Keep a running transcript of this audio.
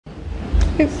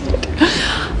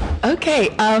Okay.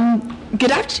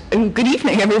 Good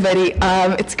evening, everybody.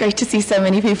 It's great to see so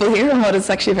many people here on what is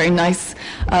actually a very nice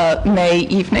May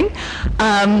evening.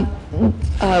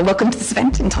 Welcome to this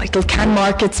event entitled Can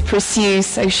Markets Pursue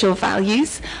Social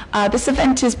Values? This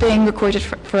event is being recorded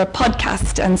for a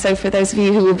podcast, and so for those of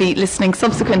you who will be listening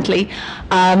subsequently,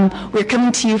 we're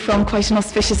coming to you from quite an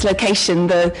auspicious location,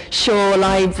 the Shaw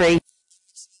Library,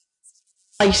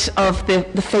 of the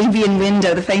Fabian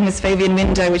window, the famous Fabian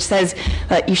window, which says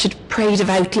that you should pray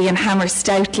devoutly and hammer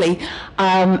stoutly.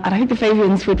 And I think the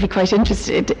Fabians would be quite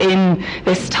interested in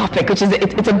this topic, which is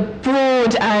it's a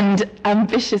broad and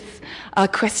ambitious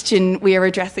question we are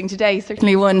addressing today.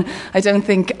 Certainly one I don't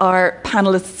think our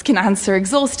panelists can answer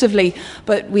exhaustively,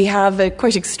 but we have a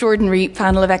quite extraordinary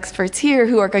panel of experts here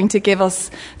who are going to give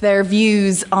us their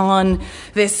views on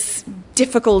this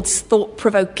difficult,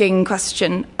 thought-provoking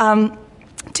question.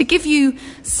 To give you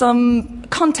some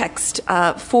context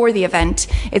for the event,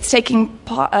 it's taking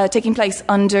place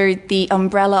under the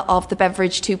umbrella of the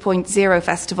Beveridge 2.0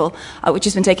 Festival, which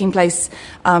has been taking place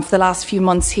for the last few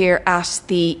months here at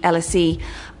the LSE.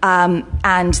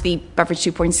 And the Beveridge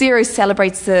 2.0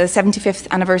 celebrates the 75th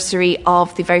anniversary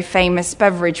of the very famous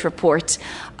Beveridge Report,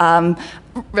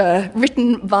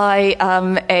 written by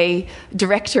a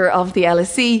director of the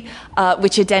LSE,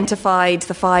 which identified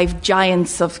the 5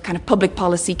 giants of kind of public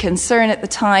policy concern at the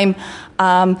time,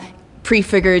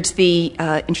 prefigured the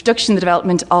introduction, the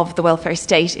development of the welfare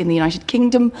state in the United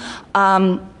Kingdom.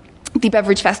 The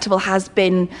Beveridge Festival has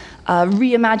been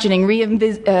revisiting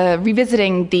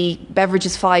the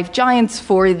Beveridge's 5 giants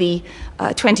for the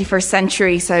 21st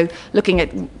century. So looking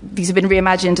at, these have been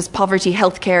reimagined as poverty,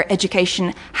 healthcare,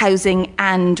 education, housing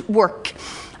and work.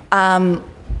 I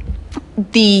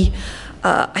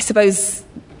suppose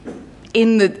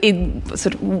in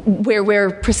sort of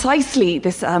where precisely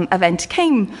this event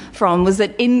came from was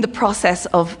that in the process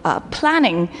of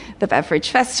planning the Beveridge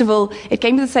Festival, it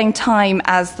came at the same time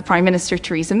as the Prime Minister,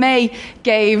 Theresa May,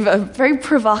 gave a very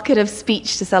provocative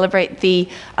speech to celebrate the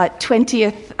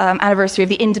 20th anniversary of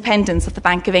the independence of the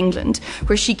Bank of England,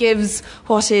 where she gives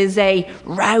what is a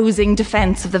rousing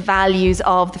defence of the values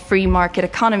of the free market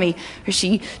economy, where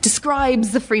she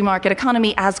describes the free market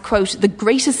economy as, quote, the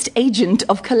greatest agent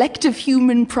of collective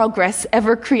human progress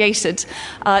ever created.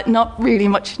 Not really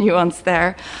much nuance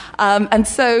there. And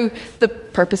so the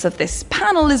purpose of this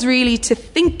panel is really to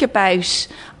think about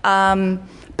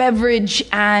Beveridge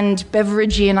and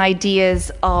Beveridgean ideas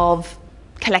of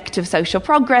collective social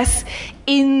progress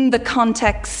in the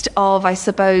context of, I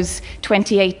suppose,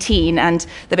 2018. And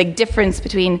the big difference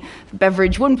between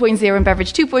Beveridge 1.0 and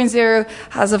Beveridge 2.0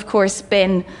 has, of course,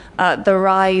 been the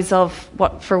rise of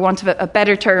what, for want of a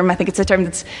better term, I think it's a term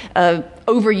that's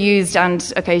overused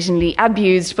and occasionally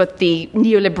abused, but the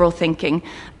neoliberal thinking.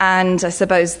 And I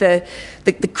suppose the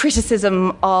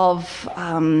criticism of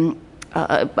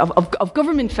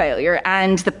government failure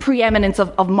and the preeminence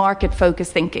of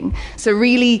market-focused thinking. So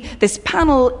really, this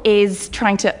panel is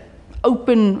trying to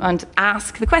open and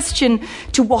ask the question,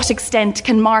 to what extent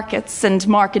can markets and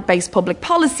market-based public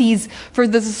policies for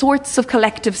the sorts of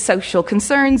collective social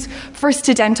concerns first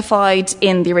identified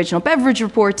in the original Beveridge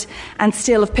Report and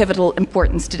still of pivotal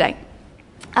importance today?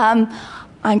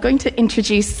 I'm going to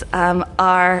introduce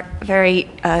our very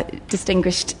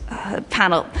distinguished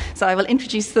panel. So I will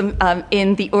introduce them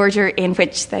in the order in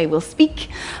which they will speak.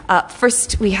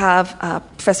 First, we have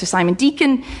Professor Simon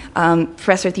Deacon,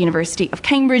 Professor at the University of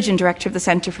Cambridge and Director of the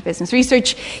Centre for Business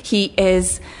Research. He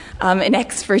is an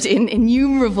expert in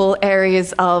innumerable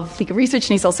areas of legal research,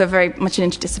 and he's also very much an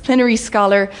interdisciplinary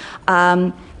scholar,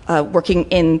 working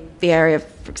in the area of,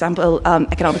 for example,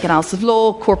 economic analysis of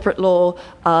law, corporate law,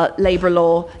 labour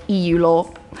law, EU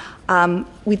law.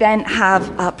 We then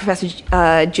have Professor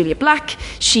Julia Black.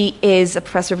 She is a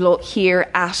professor of law here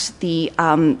at the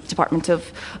Department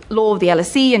of Law of the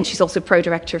LSE, and she's also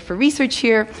pro-director for research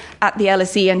here at the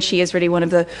LSE, and she is really one of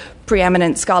the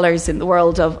preeminent scholars in the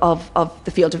world of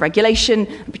the field of regulation,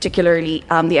 particularly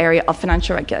the area of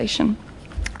financial regulation.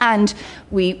 And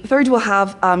third, we'll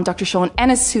have Dr. Sean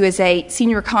Ennis, who is a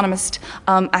senior economist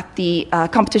at the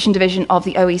competition division of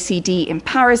the OECD in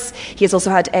Paris. He has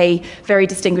also had a very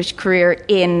distinguished career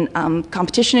in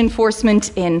competition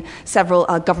enforcement in several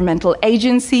governmental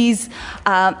agencies.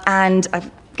 And I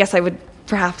guess I would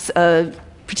perhaps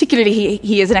particularly,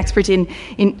 he is an expert in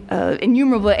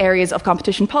innumerable areas of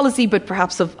competition policy, but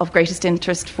perhaps of greatest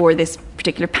interest for this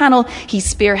particular panel. He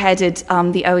spearheaded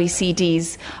the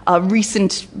OECD's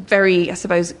recent, very, I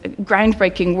suppose,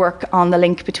 groundbreaking work on the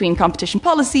link between competition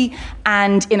policy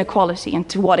and inequality, and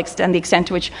to what extent, the extent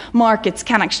to which markets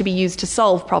can actually be used to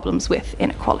solve problems with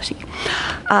inequality.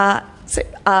 So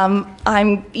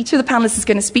each of the panelists is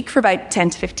going to speak for about 10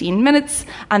 to 15 minutes,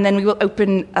 and then we will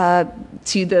open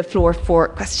to the floor for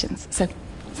questions. So,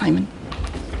 Simon.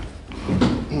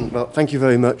 Well, thank you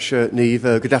very much,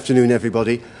 Niamh. Good afternoon,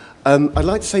 everybody. I'd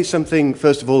like to say something,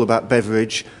 first of all, about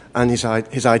Beveridge and his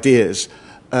ideas,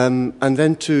 and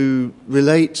then to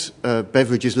relate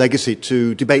Beveridge's legacy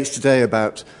to debates today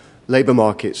about labour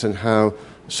markets and how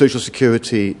social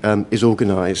security is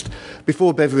organised.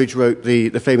 Before Beveridge wrote the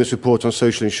famous report on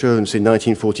social insurance in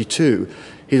 1942,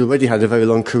 he'd already had a very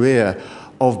long career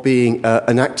of being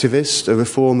an activist, a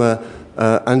reformer,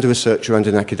 and a researcher and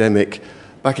an academic.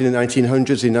 Back in the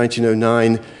 1900s, in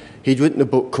 1909, he'd written a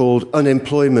book called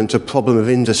Unemployment, a Problem of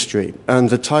Industry,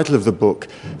 and the title of the book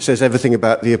says everything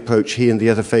about the approach he and the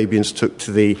other Fabians took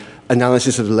to the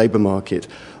analysis of the labour market.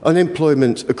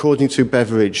 Unemployment, according to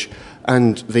Beveridge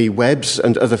and the Webbs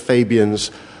and other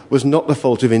Fabians, was not the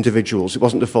fault of individuals. It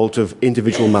wasn't the fault of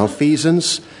individual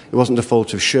malfeasance. It wasn't the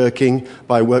fault of shirking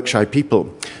by work-shy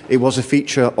people. It was a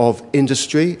feature of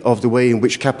industry, of the way in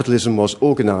which capitalism was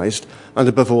organised, and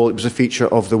above all, it was a feature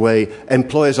of the way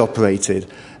employers operated.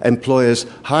 Employers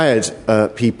hired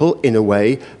people in a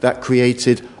way that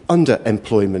created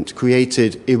underemployment,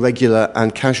 created irregular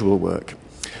and casual work.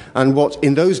 And what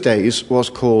in those days was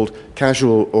called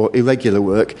casual or irregular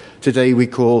work, today we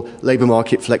call labour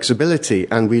market flexibility,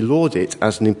 and we laud it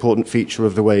as an important feature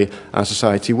of the way our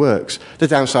society works. The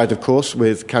downside, of course,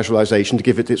 with casualisation, to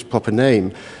give it its proper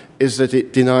name, is that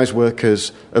it denies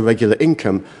workers a regular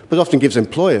income, but often gives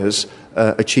employers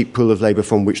a cheap pool of labour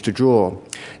from which to draw.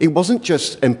 It wasn't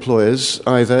just employers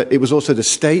either, it was also the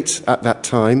state at that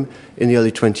time, in the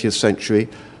early 20th century.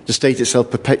 The state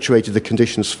itself perpetuated the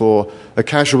conditions for a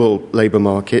casual labour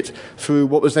market through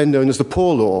what was then known as the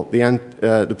Poor Law,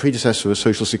 the predecessor of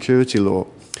Social Security law.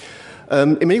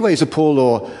 In many ways, the Poor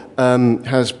Law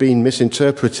has been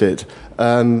misinterpreted.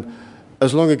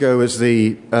 As long ago as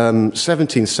the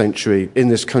 17th century in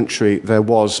this country, there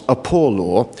was a poor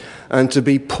law, and to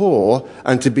be poor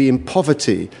and to be in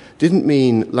poverty didn't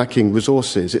mean lacking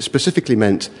resources. It specifically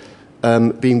meant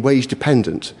being wage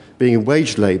dependent, being in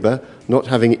wage labour, not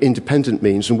having independent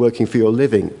means and working for your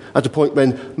living, at a point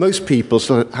when most people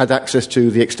still had access to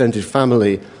the extended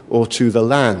family or to the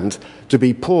land. To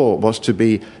be poor was to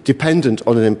be dependent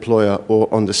on an employer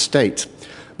or on the state.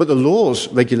 But the laws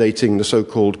regulating the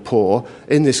so-called poor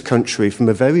in this country from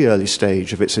a very early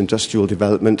stage of its industrial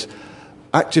development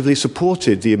actively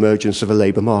supported the emergence of a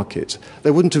labour market.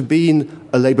 There wouldn't have been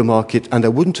a labour market and there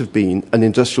wouldn't have been an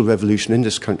industrial revolution in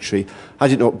this country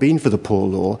had it not been for the Poor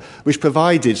Law, which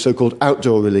provided so-called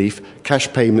outdoor relief,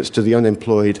 cash payments to the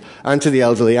unemployed and to the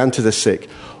elderly and to the sick,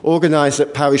 organised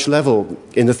at parish level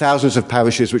in the thousands of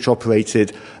parishes which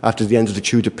operated after the end of the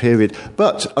Tudor period,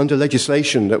 but under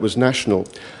legislation that was national.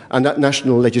 And that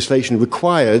national legislation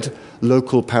required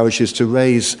local parishes to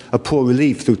raise a poor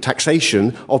relief through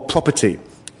taxation of property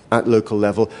at local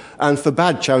level, and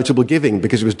forbade charitable giving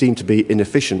because it was deemed to be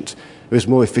inefficient. It was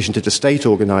more efficient if the state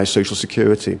organised social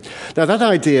security. Now,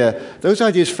 those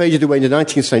ideas faded away in the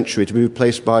 19th century to be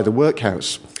replaced by the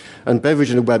workhouse. And Beveridge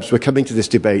and the Webbs were coming to this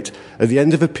debate at the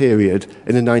end of a period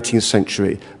in the 19th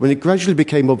century when it gradually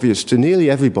became obvious to nearly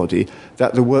everybody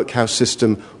that the workhouse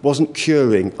system wasn't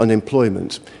curing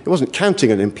unemployment. It wasn't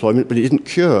counting unemployment, but it didn't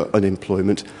cure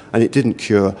unemployment, and it didn't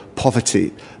cure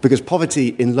poverty, because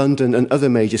poverty in London and other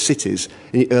major cities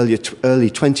in the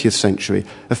early 20th century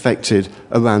affected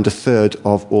around a third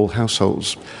of all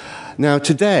households. Now,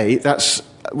 today,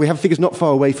 we have figures not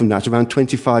far away from that, around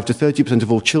 25 to 30%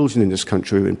 of all children in this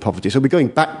country are in poverty. So we're going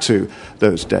back to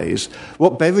those days.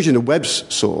 What Beveridge and the Webbs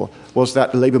saw was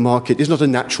that the labour market is not a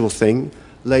natural thing.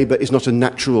 Labour is not a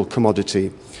natural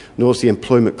commodity, nor is the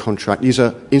employment contract. These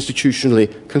are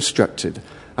institutionally constructed.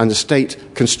 And the state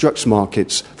constructs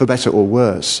markets for better or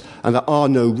worse. And there are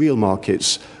no real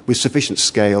markets with sufficient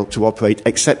scale to operate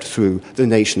except through the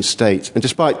nation state. And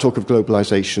despite talk of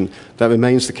globalisation, that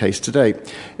remains the case today.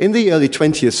 In the early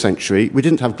 20th century, we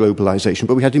didn't have globalisation,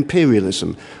 but we had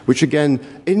imperialism, which again,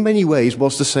 in many ways,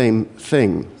 was the same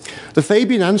thing. The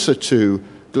Fabian answer to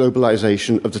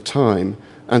globalisation of the time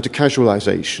and to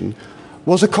casualisation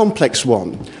was a complex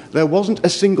one. There wasn't a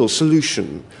single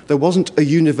solution. There wasn't a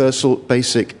universal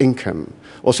basic income,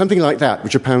 or something like that,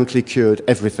 which apparently cured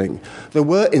everything. There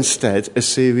were instead a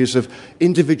series of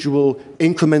individual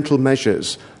incremental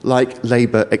measures like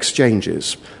labour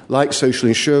exchanges, like social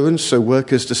insurance, so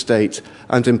workers, the state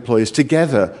and employers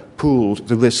together pooled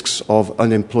the risks of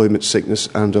unemployment, sickness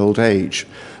and old age.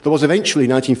 There was eventually,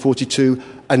 in 1942,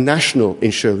 a national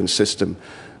insurance system.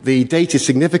 The date is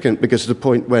significant because at the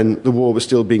point when the war was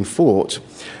still being fought,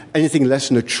 anything less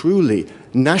than a truly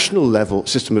national level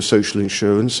system of social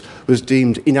insurance was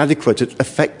deemed inadequate at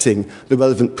affecting the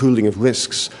relevant pooling of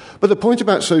risks. But the point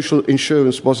about social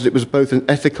insurance was that it was both an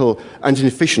ethical and an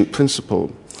efficient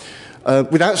principle.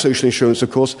 Without social insurance,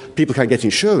 of course, people can get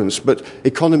insurance, but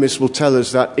economists will tell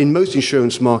us that in most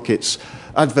insurance markets,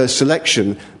 adverse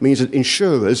selection means that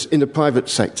insurers in the private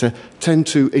sector tend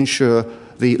to insure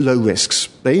the low risks.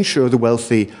 They insure the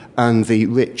wealthy and the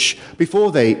rich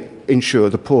before they insure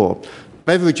the poor.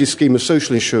 Beveridge's scheme of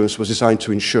social insurance was designed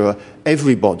to insure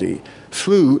everybody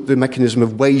through the mechanism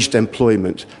of waged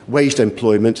employment. Waged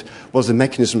employment was the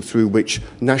mechanism through which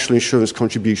national insurance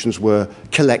contributions were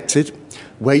collected.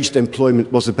 Waged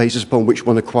employment was the basis upon which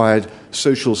one acquired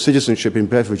social citizenship in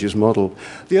Beveridge's model.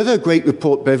 The other great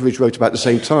report Beveridge wrote about at the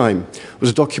same time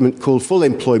was a document called Full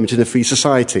Employment in a Free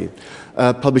Society,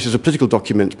 published as a political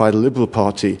document by the Liberal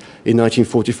Party in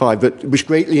 1945, which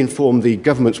greatly informed the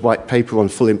government's white paper on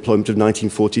full employment of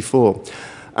 1944.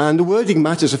 And the wording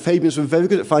matters. The Fabians were very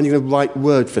good at finding the right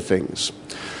word for things.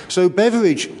 So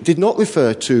Beveridge did not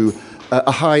refer to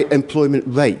a high employment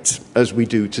rate as we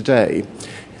do today.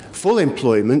 Full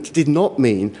employment did not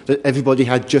mean that everybody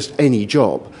had just any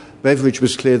job. Beveridge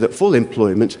was clear that full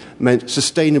employment meant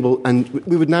sustainable and,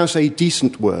 we would now say,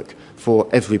 decent work for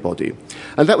everybody.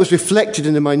 And that was reflected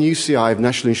in the minutiae of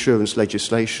national insurance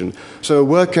legislation. So a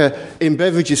worker in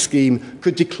Beveridge's scheme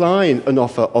could decline an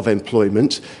offer of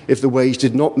employment if the wage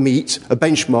did not meet a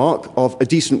benchmark of a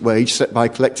decent wage set by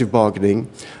collective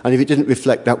bargaining, and if it didn't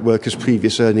reflect that worker's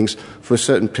previous earnings for a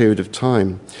certain period of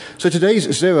time. So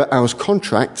today's 0 hours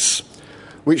contracts,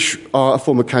 which are a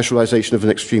form of casualisation of an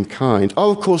extreme kind, are,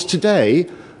 of course, today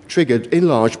triggered in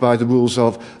large by the rules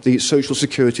of the social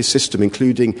security system,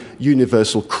 including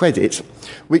universal credit,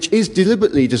 which is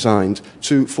deliberately designed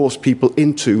to force people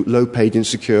into low-paid,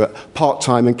 insecure,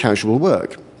 part-time and casual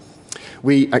work.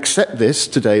 We accept this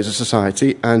today as a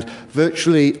society, and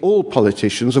virtually all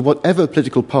politicians of whatever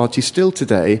political party still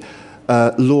today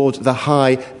laud the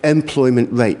high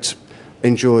employment rate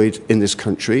enjoyed in this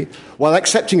country, while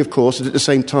accepting, of course, that at the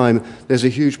same time there's a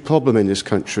huge problem in this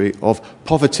country of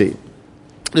poverty.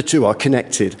 The two are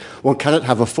connected. One cannot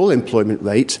have a full employment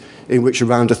rate in which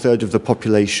around a third of the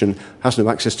population has no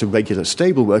access to regular,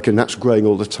 stable work, and that's growing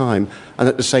all the time, and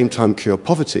at the same time cure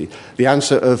poverty. The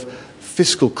answer of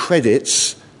fiscal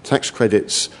credits, tax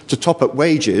credits, to top up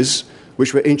wages,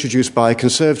 which were introduced by a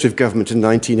Conservative government in the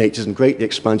 1980s and greatly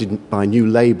expanded by New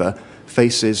Labour,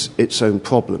 faces its own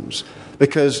problems.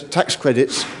 Because tax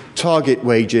credits target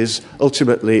wages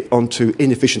ultimately onto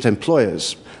inefficient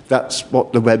employers. That's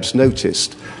what the Webbs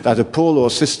noticed, that a poor law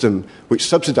system which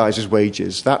subsidises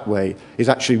wages that way is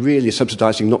actually really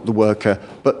subsidising not the worker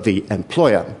but the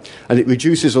employer. And it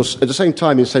reduces at the same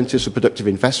time incentives for productive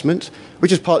investment,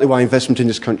 which is partly why investment in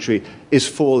this country is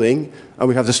falling, and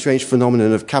we have the strange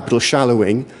phenomenon of capital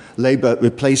shallowing, labour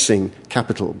replacing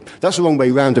capital. That's the wrong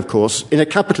way round, of course. In a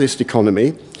capitalist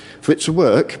economy, for it to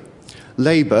work,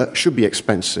 labour should be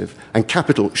expensive and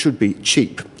capital should be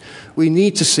cheap. We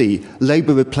need to see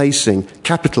labour replacing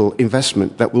capital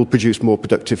investment that will produce more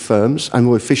productive firms and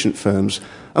more efficient firms,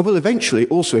 and will eventually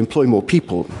also employ more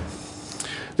people.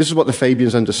 This is what the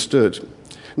Fabians understood.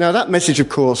 Now, that message, of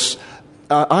course,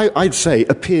 I'd say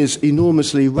appears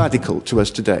enormously radical to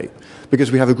us today,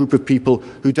 because we have a group of people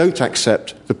who don't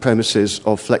accept the premises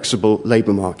of flexible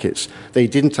labour markets. They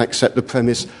didn't accept the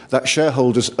premise that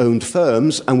shareholders owned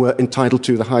firms and were entitled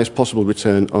to the highest possible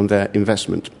return on their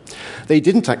investment. They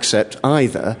didn't accept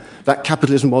either that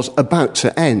capitalism was about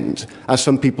to end, as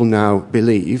some people now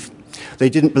believe. They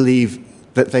didn't believe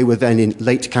that they were then in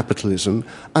late capitalism,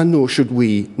 and nor should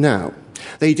we now.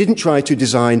 They didn't try to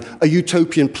design a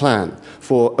utopian plan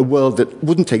for a world that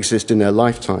wouldn't exist in their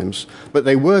lifetimes, but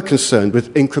they were concerned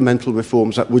with incremental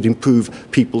reforms that would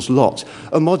improve people's lot.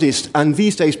 A modest, and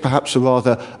these days perhaps a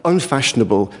rather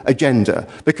unfashionable agenda,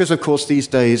 because, of course, these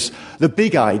days the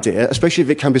big idea, especially if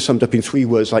it can be summed up in 3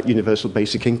 words like universal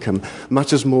basic income,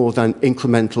 matters more than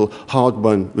incremental,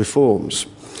 hard-won reforms.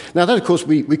 Now, that, of course,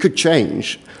 we could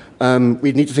change.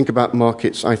 We need to think about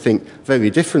markets, I think, very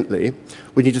differently.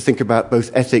 We need to think about both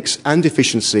ethics and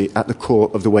efficiency at the core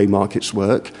of the way markets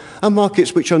work. And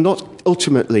markets which are not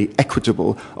ultimately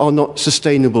equitable are not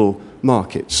sustainable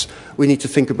markets. We need to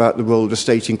think about the role of the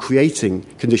state in creating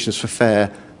conditions for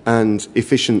fair and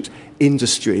efficient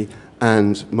industry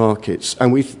and markets.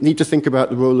 And we need to think about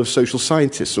the role of social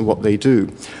scientists and what they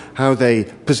do, how they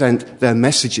present their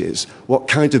messages, what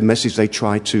kind of message they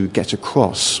try to get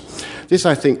across. This,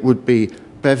 I think, would be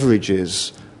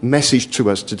Beveridge's message to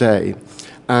us today.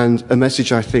 and a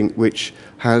message, I think, which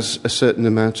has a certain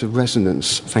amount of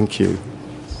resonance. Thank you.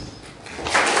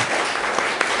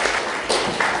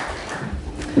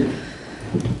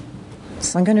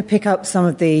 So I'm going to pick up some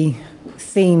of the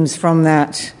themes from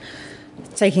that,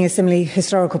 taking a similarly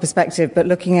historical perspective, but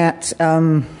looking at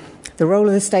the role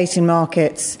of the state in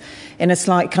markets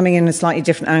coming in a slightly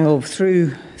different angle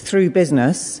through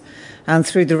business and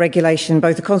through the regulation,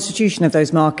 both the constitution of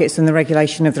those markets and the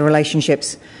regulation of the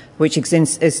relationships which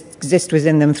exist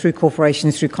within them through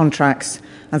corporations, through contracts,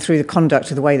 and through the conduct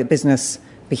of the way that business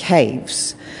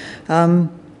behaves.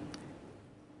 Again,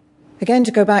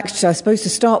 to go back to, I suppose, to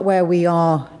start where we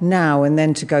are now and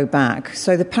then to go back.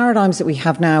 So the paradigms that we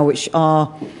have now,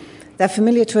 they're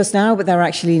familiar to us now, but they're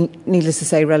actually, needless to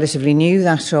say, relatively new.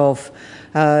 That of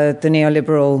the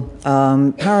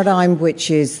neoliberal paradigm,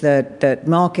 which is that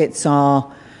markets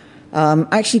are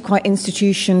actually quite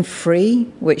institution-free,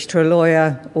 which to a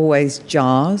lawyer always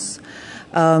jars.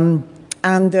 And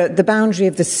the boundary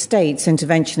of the state's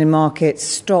intervention in markets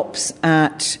stops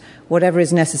at whatever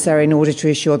is necessary in order to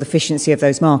ensure the efficiency of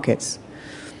those markets.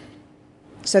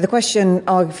 So the question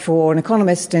for an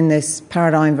economist in this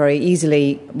paradigm very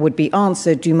easily would be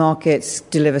answered, do markets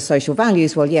deliver social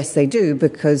values? Well, yes, they do,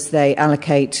 because they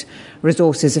allocate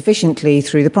resources efficiently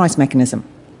through the price mechanism.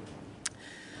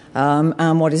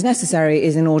 And what is necessary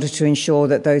is in order to ensure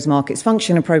that those markets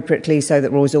function appropriately so that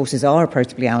resources are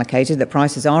appropriately allocated, that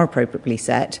prices are appropriately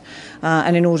set.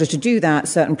 And in order to do that,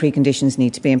 certain preconditions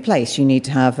need to be in place. You need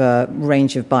to have a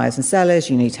range of buyers and sellers.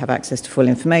 You need to have access to full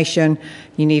information.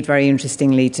 You need, very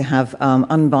interestingly, to have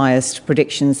unbiased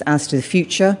predictions as to the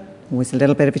future, always a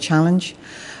little bit of a challenge.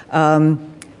 You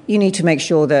need to make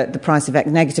sure that the price of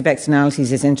negative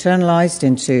externalities is internalized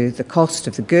into the cost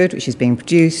of the good which is being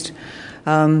produced.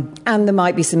 And there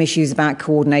might be some issues about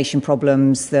coordination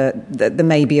problems that there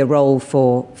may be a role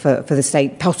for the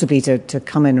state possibly to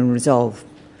come in and resolve.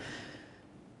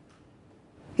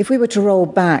 If we were to roll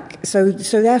back, so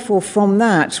therefore from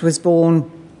that was born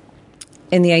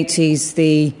in the 80s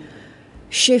the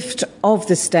shift of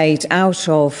the state out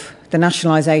of the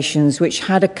nationalisations which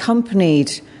had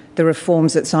accompanied the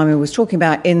reforms that Simon was talking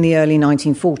about in the early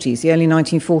 1940s. The early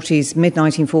 1940s,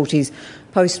 mid-1940s,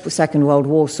 post-Second World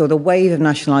War, saw the wave of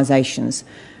nationalisations.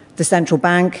 The central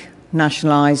bank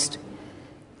nationalised,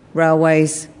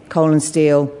 railways, coal and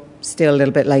steel a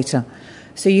little bit later.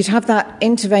 So you'd have that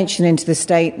intervention into the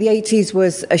state. The 80s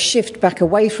was a shift back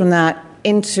away from that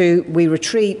into we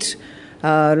retreat,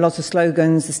 lots of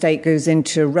slogans, the state goes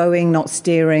into rowing, not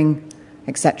steering,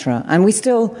 etc. And we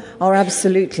still are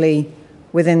absolutely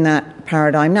within that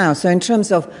paradigm now. So in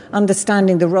terms of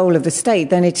understanding the role of the state,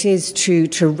 then it is to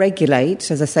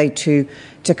regulate, as I say, to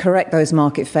correct those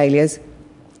market failures,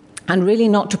 and really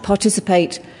not to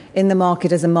participate in the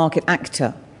market as a market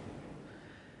actor.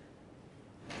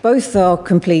 Both are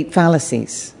complete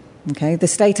fallacies. Okay? The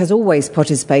state has always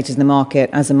participated in the market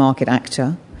as a market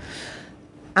actor.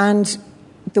 And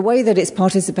the way that it's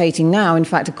participating now, in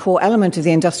fact, a core element of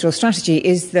the industrial strategy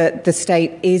is that the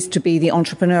state is to be the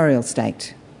entrepreneurial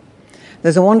state.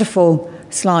 There's a wonderful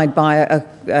slide by an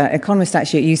economist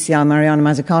actually at UCL, Mariana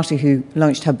Mazzucati, who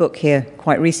launched her book here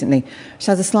quite recently.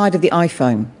 She has a slide of the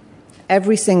iPhone.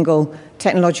 Every single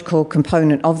technological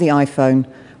component of the iPhone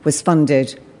was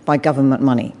funded by government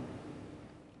money,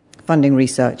 funding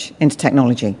research into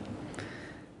technology.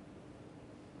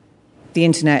 The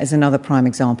internet is another prime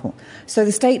example. So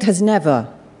the state has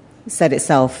never set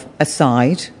itself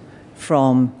aside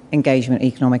from engagement in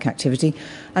economic activity,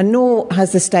 and nor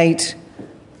has the state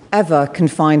ever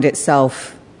confined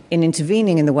itself in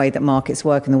intervening in the way that markets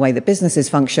work and the way that businesses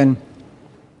function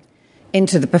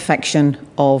into the perfection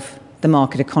of the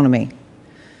market economy.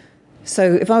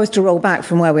 So if I was to roll back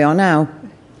from where we are now,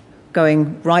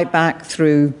 going right back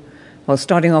through, well,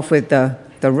 starting off with the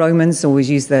Romans always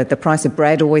use the price of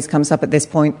bread, always comes up at this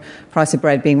point, price of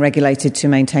bread being regulated to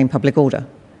maintain public order.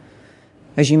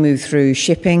 As you move through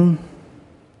shipping,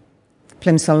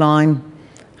 Plimsoll Line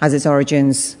has its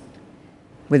origins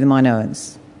with the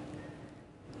Minoans.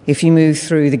 If you move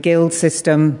through the guild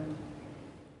system,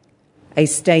 a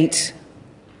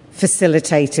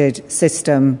state-facilitated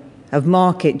system of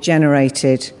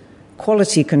market-generated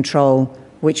quality control,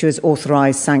 which was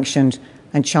authorised, sanctioned,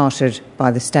 and chartered by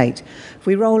the state. If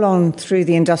we roll on through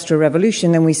the Industrial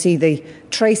Revolution, then we see the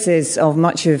traces of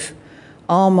much of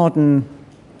our modern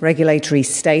regulatory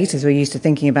state, as we're used to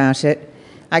thinking about it,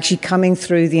 actually coming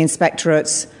through the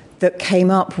inspectorates that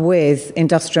came up with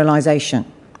industrialisation.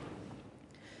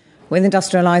 With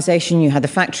industrialisation, you had the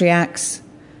Factory Acts,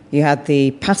 you had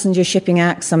the Passenger Shipping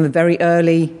Acts, some of the very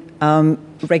early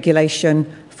regulation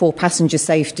for passenger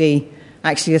safety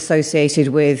actually associated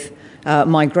with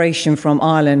migration from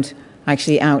Ireland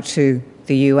actually out to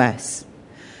the US.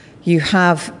 You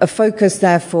have a focus,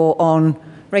 therefore, on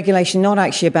regulation not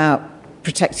actually about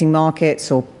protecting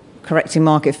markets or correcting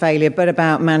market failure, but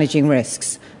about managing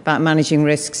risks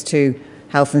to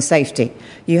health and safety.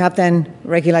 You have then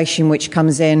regulation which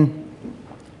comes in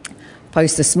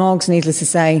post the smogs, needless to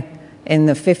say, in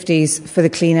the 50s for the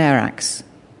Clean Air Acts.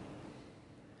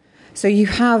 So you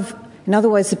have, in other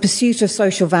words, the pursuit of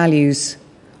social values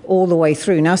all the way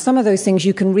through. Now, some of those things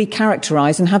you can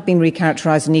recharacterise and have been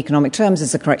recharacterised in economic terms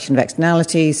as a correction of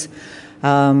externalities,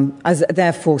 as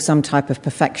therefore some type of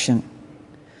perfection.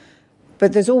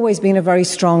 But there's always been a very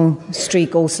strong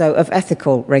streak also of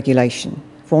ethical regulation.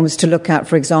 If one was to look at,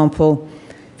 for example,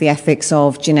 the ethics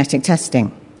of genetic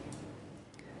testing,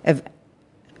 of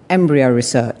embryo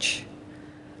research,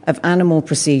 of animal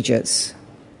procedures,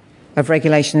 of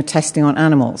regulation of testing on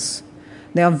animals.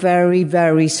 They are very,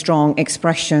 very strong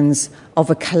expressions of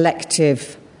a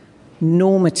collective,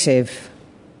 normative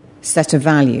set of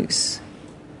values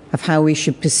of how we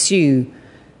should pursue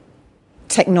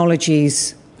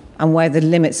technologies and where the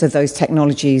limits of those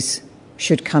technologies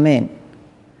should come in.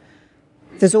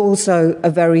 There's also a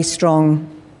very strong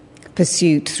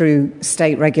pursuit through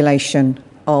state regulation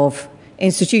of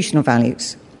institutional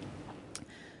values.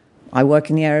 I work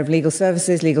in the area of legal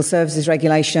services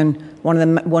regulation. One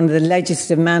of the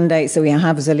legislative mandates that we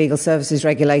have as a legal services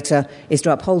regulator is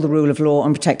to uphold the rule of law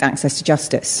and protect access to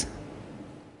justice.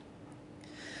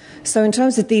 So in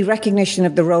terms of the recognition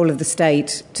of the role of the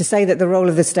state, to say that the role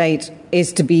of the state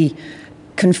is to be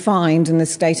confined and the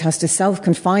state has to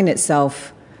self-confine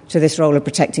itself to this role of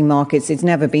protecting markets, it's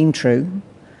never been true.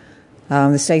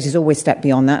 The state has always stepped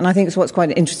beyond that. And I think what's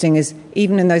quite interesting is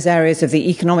even in those areas of the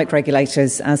economic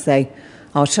regulators, as they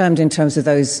are termed in terms of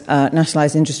those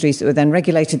nationalised industries that were then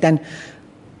regulated, then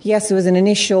yes, there was an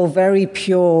initial very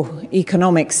pure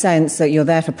economic sense that you're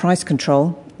there for price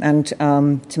control and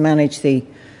to manage the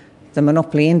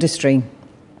monopoly industry,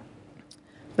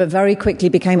 but very quickly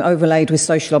became overlaid with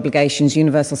social obligations.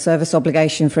 Universal service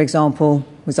obligation, for example,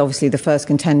 was obviously the first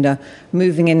contender,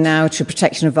 moving in now to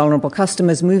protection of vulnerable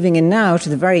customers, moving in now to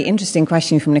the very interesting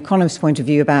question from an economist's point of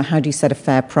view about how do you set a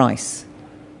fair price.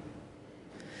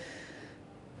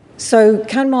 So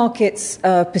can markets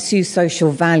pursue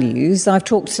social values? I've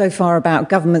talked so far about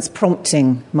governments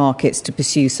prompting markets to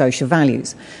pursue social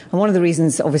values. And one of the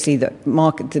reasons, obviously, that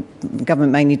the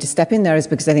government may need to step in there is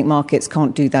because I think markets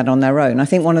can't do that on their own. I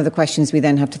think one of the questions we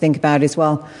then have to think about is,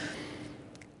 well,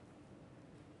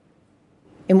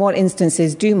 in what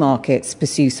instances do markets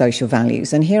pursue social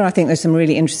values? And here I think there's some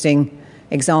really interesting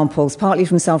examples, partly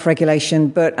from self-regulation,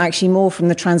 but actually more from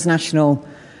the transnational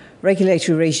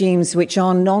regulatory regimes which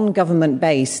are non-government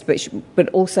based, but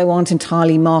also aren't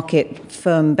entirely market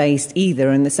firm based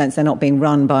either, in the sense they're not being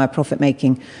run by a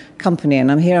profit-making company.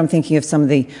 And I'm thinking of some of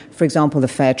the, for example, the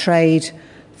Fair Trade,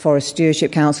 Forest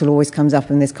Stewardship Council always comes up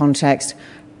in this context,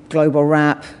 Global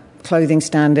RAP, clothing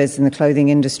standards in the clothing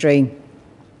industry,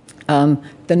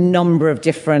 the number of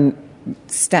different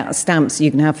stamps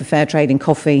you can have for fair trade in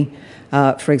coffee,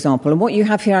 for example. And what you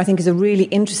have here, I think, is a really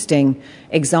interesting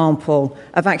example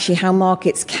of actually how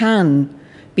markets can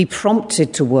be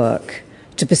prompted to work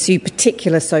to pursue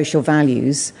particular social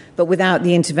values, but without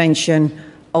the intervention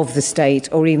of the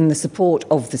state or even the support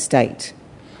of the state.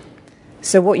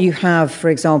 So what you have, for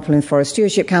example, in Forest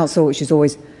Stewardship Council, which is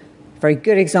always a very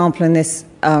good example in this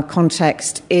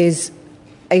context, is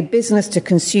a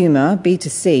business-to-consumer,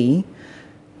 B2C,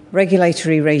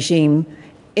 regulatory regime,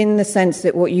 in the sense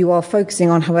that what you are focusing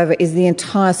on, however, is the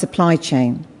entire supply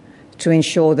chain to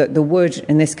ensure that the wood,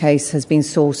 in this case, has been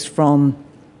sourced from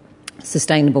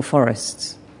sustainable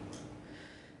forests.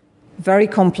 Very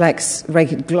complex,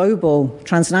 global,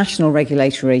 transnational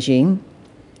regulatory regime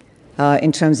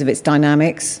in terms of its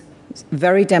dynamics. It's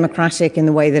very democratic in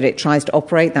the way that it tries to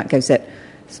operate. That gives it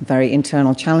some very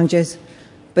internal challenges.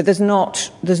 But there's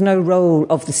no role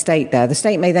of the state there. The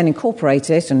state may then incorporate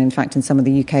it, and in fact in some of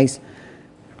the UK's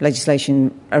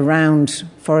legislation around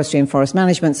forestry and forest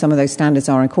management, some of those standards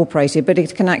are incorporated, but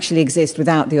it can actually exist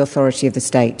without the authority of the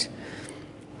state.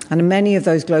 And many of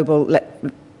those global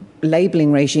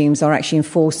labelling regimes are actually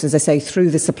enforced, as I say,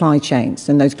 through the supply chains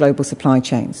and those global supply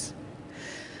chains.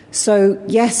 So,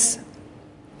 yes,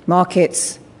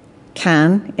 markets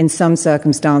can, in some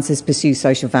circumstances, pursue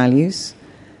social values.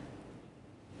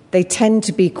 They tend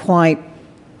to be quite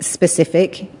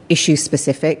specific,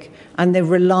 issue-specific, and they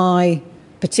rely,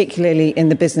 particularly in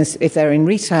the business, if they're in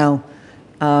retail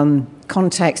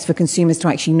context, for consumers to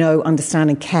actually know, understand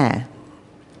and care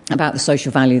about the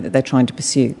social value that they're trying to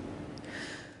pursue.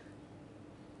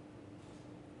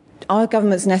 Are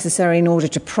governments necessary in order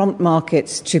to prompt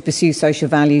markets to pursue social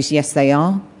values? Yes, they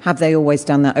are. Have they always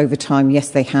done that over time? Yes,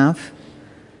 they have.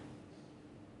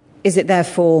 Is it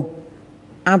therefore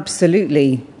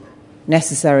absolutely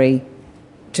necessary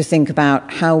to think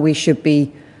about how we should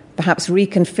be perhaps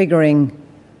reconfiguring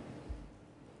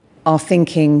our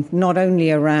thinking, not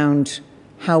only around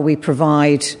how we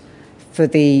provide for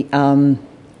the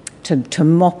to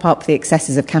mop up the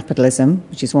excesses of capitalism,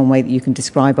 which is one way that you can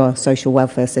describe our social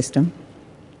welfare system,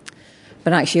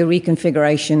 but actually a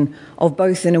reconfiguration of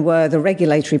both, in a word, the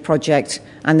regulatory project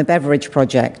and the Beveridge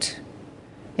project,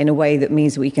 in a way that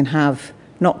means we can have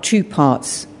not two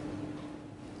parts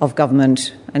of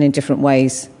government and in different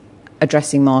ways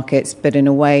addressing markets, but in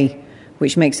a way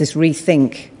which makes us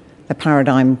rethink the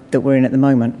paradigm that we're in at the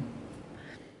moment.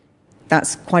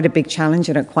 That's quite a big challenge.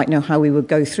 I don't quite know how we would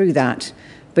go through that.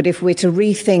 But if we're to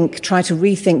try to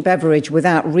rethink Beveridge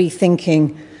without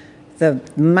rethinking the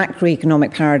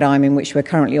macroeconomic paradigm in which we're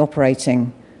currently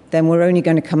operating, then we're only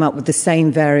going to come up with the same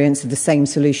variants of the same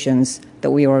solutions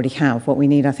that we already have. What we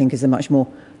need, I think, is a much more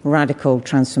radical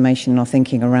transformation in our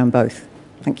thinking around both.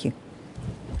 Thank you.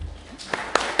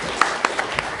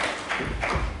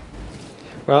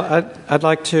 Well, I'd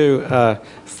like to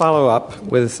follow up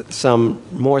with some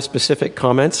more specific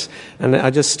comments. And I'll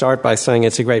just start by saying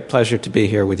it's a great pleasure to be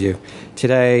here with you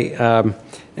today,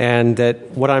 and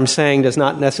that what I'm saying does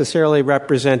not necessarily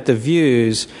represent the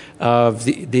views of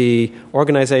the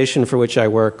organization for which I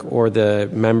work or the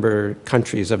member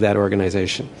countries of that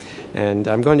organization. And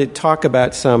I'm going to talk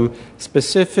about some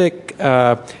specific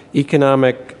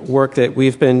economic work that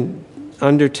we've been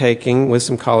undertaking with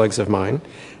some colleagues of mine.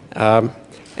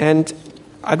 And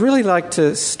I'd really like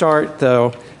to start,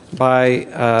 though,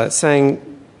 by saying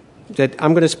that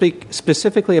I'm going to speak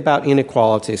specifically about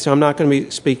inequality. So I'm not going to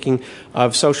be speaking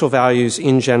of social values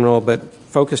in general, but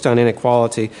focused on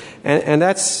inequality. And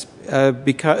that's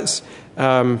because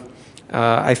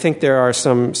I think there are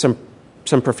some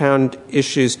profound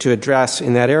issues to address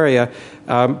in that area.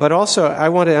 But also, I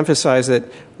want to emphasize that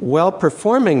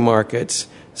well-performing markets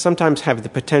sometimes have the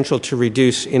potential to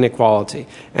reduce inequality.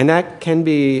 And that can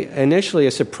be initially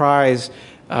a surprise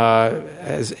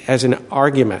as an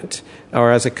argument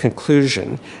or as a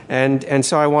conclusion. And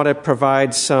so I want to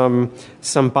provide some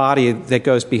body that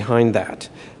goes behind that.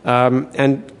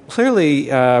 And clearly,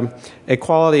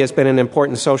 equality has been an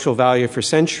important social value for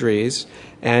centuries,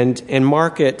 and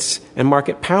markets and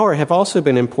market power have also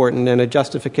been important and a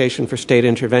justification for state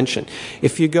intervention.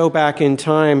 If you go back in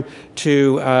time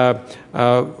to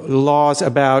laws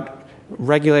about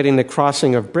regulating the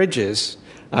crossing of bridges,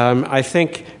 I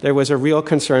think there was a real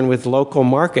concern with local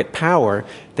market power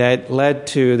that led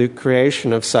to the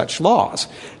creation of such laws.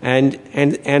 And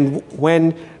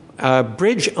when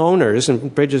bridge owners,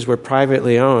 and bridges were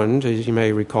privately owned, as you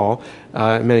may recall,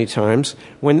 many times,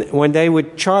 when they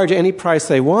would charge any price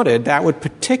they wanted, that would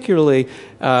particularly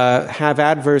have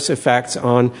adverse effects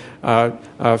on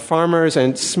farmers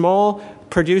and small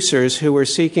producers who were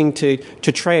seeking to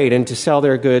trade and to sell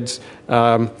their goods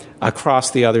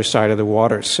across the other side of the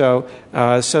water. So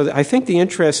I think the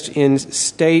interest in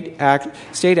state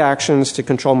actions to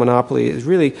control monopoly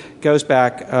really goes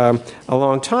back a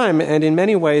long time, and in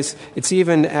many ways it's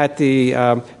even at the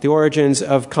origins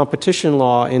of competition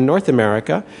law in North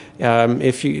America.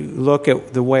 If you look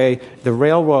at the way the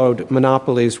railroad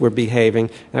monopolies were behaving,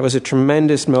 that was a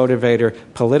tremendous motivator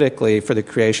politically for the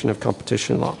creation of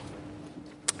competition law.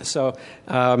 So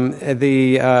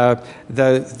the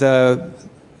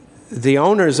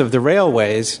owners of the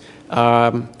railways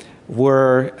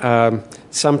were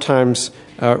sometimes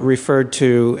referred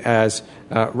to as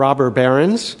robber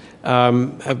barons,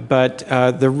 but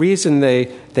the reason they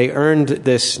earned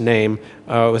this name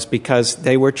was because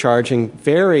they were charging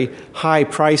very high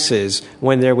prices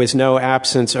when there was no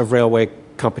absence of railway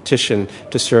competition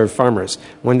to serve farmers.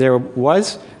 When there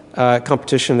was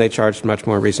competition, they charged much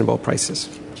more reasonable prices.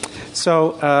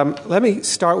 So let me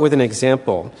start with an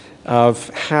example of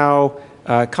how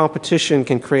competition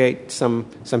can create some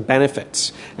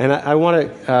benefits. And I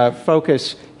want to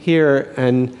focus here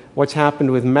on what's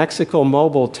happened with Mexico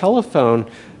mobile telephone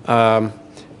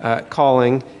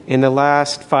calling in the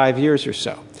last 5 years or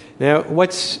so. Now,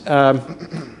 what's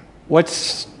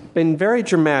been very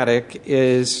dramatic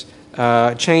is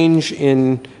change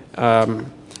in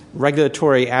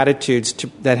regulatory attitudes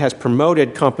that has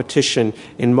promoted competition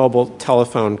in mobile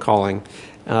telephone calling.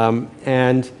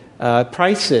 And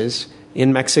prices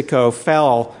in Mexico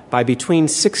fell by between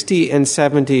 60 and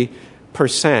 70%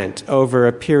 over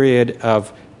a period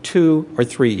of 2 or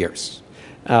 3 years.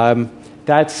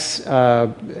 That's,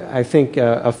 I think,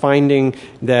 a finding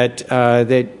that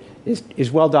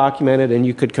is well documented, and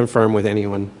you could confirm with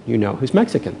anyone you know who's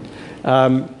Mexican.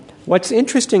 What's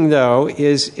interesting, though,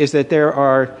 is that there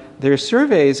are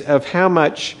surveys of how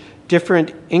much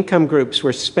different income groups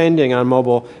were spending on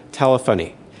mobile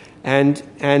telephony, and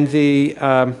the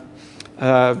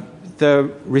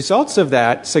results of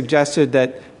that suggested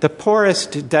that the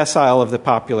poorest decile of the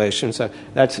population, so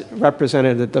that's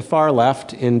represented at the far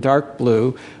left in dark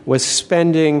blue, was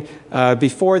spending,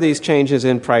 before these changes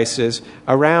in prices,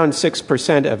 around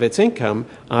 6% of its income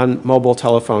on mobile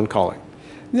telephone calling.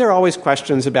 There are always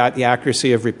questions about the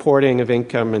accuracy of reporting of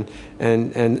income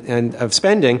and of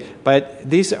spending, but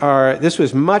this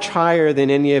was much higher than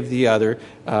any of the other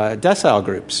decile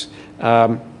groups.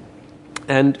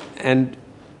 And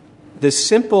the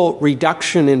simple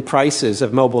reduction in prices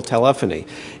of mobile telephony,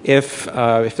 if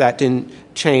that didn't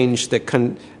change the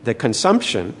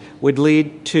consumption, would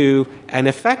lead to an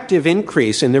effective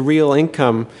increase in the real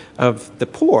income of the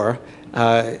poor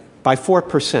by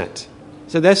 4%.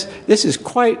 So this is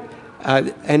quite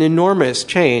an enormous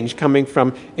change coming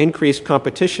from increased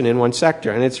competition in one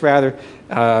sector, and it's rather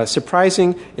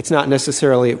surprising. It's not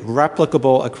necessarily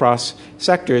replicable across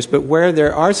sectors, but where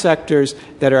there are sectors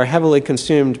that are heavily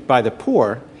consumed by the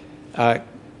poor,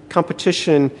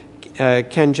 competition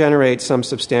can generate some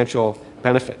substantial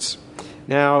benefits.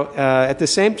 Now, at the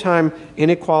same time,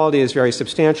 inequality is very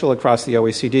substantial across the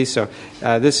OECD. So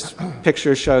this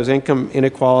picture shows income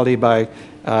inequality by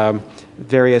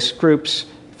various groups,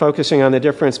 focusing on the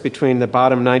difference between the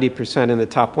bottom 90% and the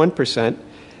top 1%.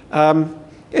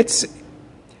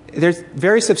 There's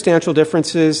very substantial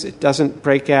differences. It doesn't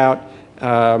break out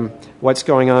what's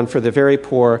going on for the very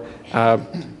poor,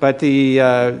 but the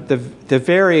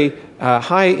very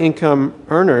high income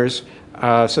earners,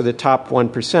 so the top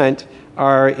 1%,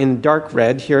 are in dark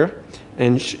red here,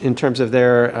 in terms of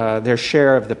their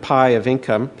share of the pie of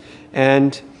income,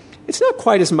 and it's not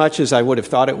quite as much as I would have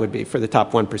thought it would be for the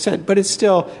top 1%, but it's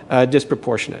still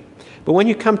disproportionate. But when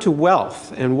you come to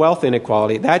wealth and wealth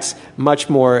inequality, that's much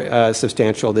more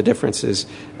substantial, the differences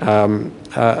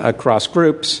across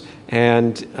groups.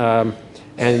 And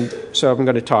so I'm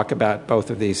going to talk about both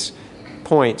of these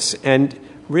points. And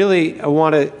really, I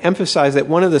want to emphasize that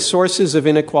one of the sources of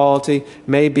inequality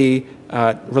may be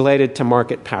related to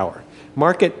market power.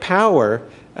 Market power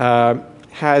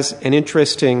has an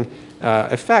interesting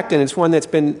effect, and it's one that's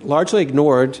been largely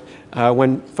ignored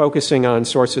when focusing on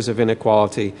sources of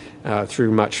inequality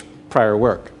through much prior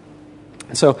work.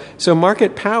 So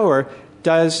market power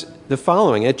does the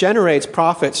following. It generates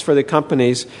profits for the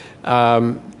companies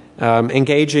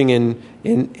engaging in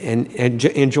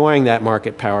enjoying that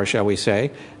market power, shall we say,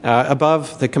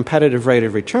 above the competitive rate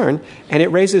of return, and it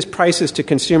raises prices to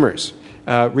consumers,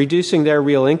 reducing their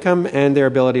real income and their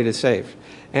ability to save.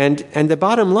 And the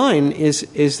bottom line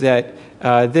is that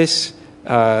this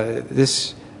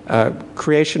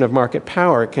creation of market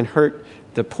power can hurt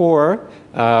the poor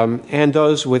and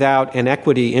those without an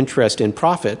equity interest in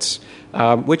profits,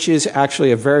 which is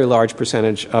actually a very large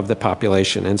percentage of the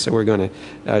population. And so we're going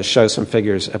to show some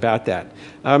figures about that.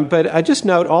 But I just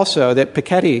note also that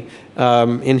Piketty,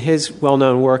 in his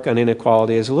well-known work on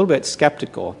inequality, is a little bit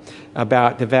skeptical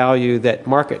about the value that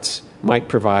markets might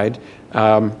provide.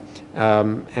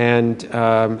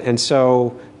 And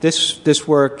so this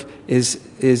work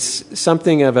is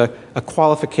something of a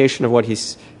qualification of what he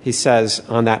says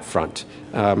on that front,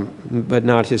 but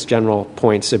not his general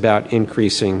points about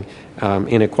increasing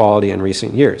inequality in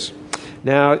recent years.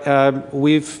 Now,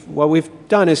 what we've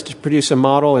done is to produce a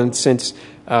model, and since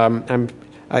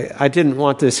I didn't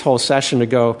want this whole session to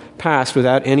go past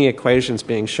without any equations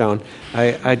being shown,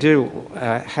 I do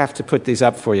have to put these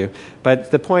up for you.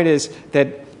 But the point is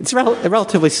that it's a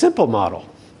relatively simple model.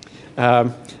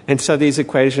 And so these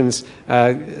equations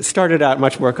started out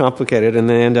much more complicated, and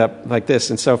they end up like this.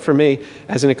 And so for me,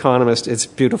 as an economist, it's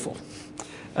beautiful.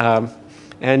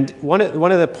 And one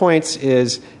of the points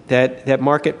is that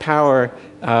market power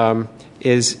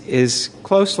is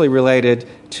closely related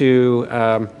to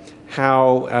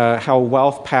how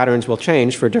wealth patterns will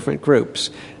change for different groups.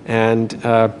 And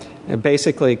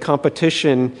basically,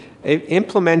 competition,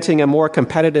 implementing a more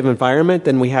competitive environment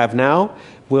than we have now,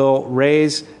 will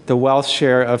raise the wealth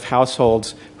share of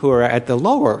households who are at the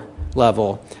lower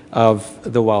level of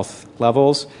the wealth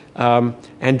levels,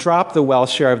 and drop the wealth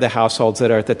share of the households that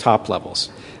are at the top levels.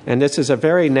 And this is a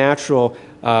very natural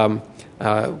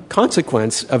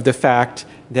consequence of the fact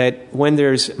that when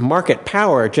there's market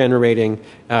power generating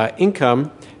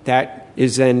income, that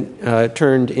is then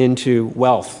turned into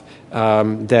wealth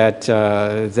that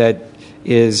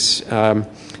is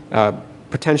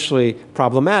potentially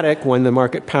problematic when the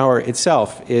market power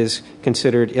itself is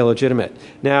considered illegitimate.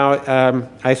 Now,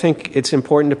 I think it's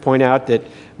important to point out that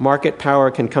market power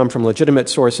can come from legitimate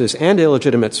sources and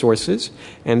illegitimate sources,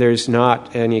 and there's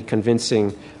not any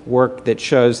convincing work that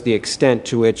shows the extent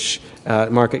to which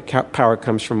market power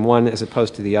comes from one as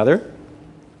opposed to the other.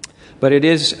 But it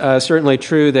is certainly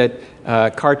true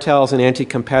that cartels and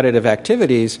anti-competitive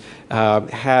activities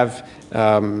have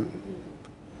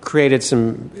created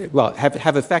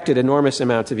have affected enormous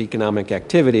amounts of economic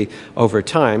activity over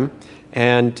time.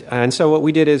 And so what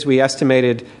we did is we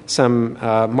estimated some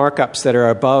markups that are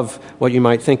above what you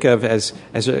might think of as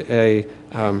a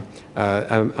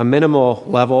minimal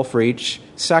level for each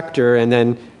sector, and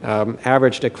then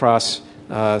averaged across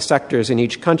sectors in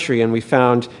each country, and we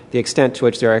found the extent to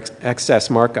which there are excess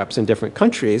markups in different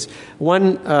countries.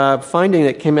 One finding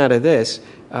that came out of this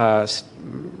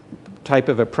type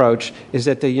of approach is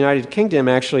that the United Kingdom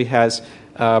actually has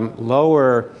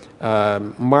lower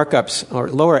markups or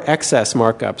lower excess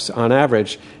markups on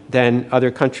average than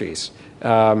other countries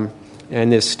in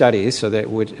this study, so that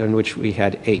in which we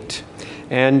had 8.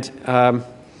 And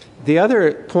the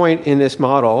other point in this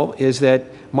model is that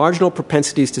marginal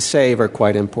propensities to save are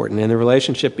quite important, and the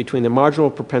relationship between the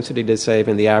marginal propensity to save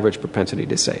and the average propensity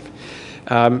to save.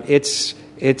 It's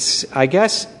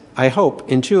I hope,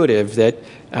 intuitive that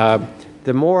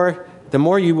the more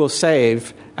you will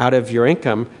save out of your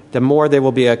income, the more there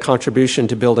will be a contribution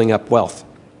to building up wealth.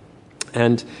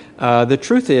 And the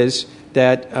truth is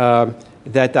that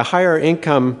the higher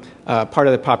income part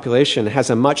of the population has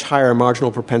a much higher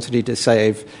marginal propensity to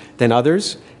save than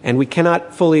others, and we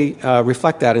cannot fully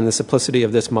reflect that in the simplicity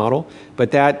of this model, but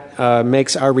that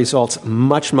makes our results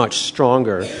much, much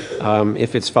stronger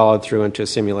if it's followed through into a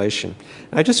simulation.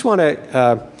 I just want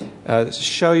to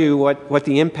show you what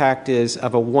the impact is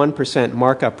of a 1%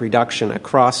 markup reduction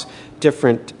across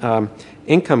different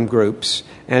income groups.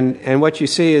 And what you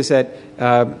see is that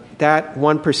that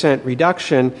 1%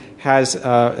 reduction has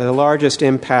the largest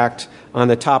impact on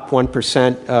the top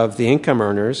 1% of the income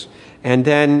earners, and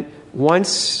then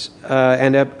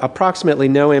approximately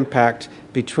no impact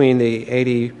between the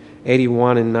 80,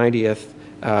 81, and 90th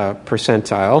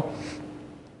percentile.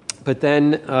 But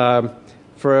then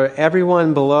for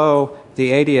everyone below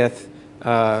the 80th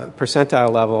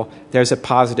percentile level, there's a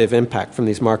positive impact from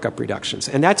these markup reductions.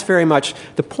 And that's very much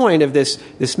the point of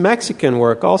this Mexican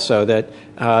work also, that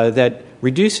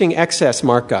reducing excess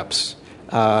markups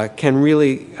can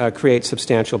really create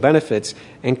substantial benefits,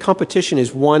 and competition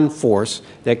is one force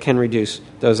that can reduce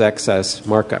those excess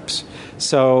markups.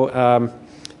 So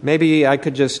maybe I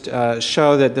could just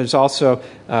show that there's also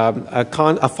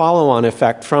a follow-on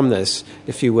effect from this,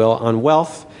 if you will, on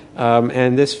wealth.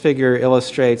 And this figure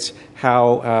illustrates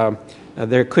how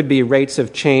there could be rates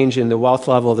of change in the wealth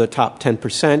level of the top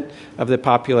 10% of the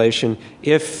population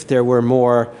if there were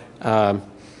more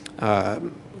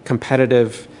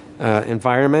competitive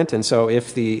environment, and so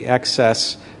if the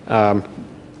excess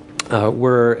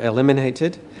were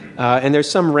eliminated. And there's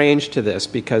some range to this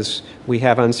because we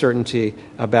have uncertainty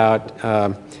about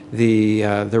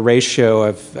the ratio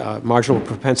of marginal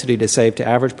propensity to save to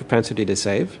average propensity to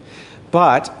save.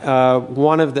 But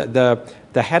one of the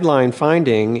headline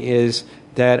finding is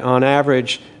that on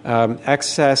average,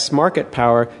 excess market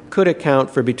power could account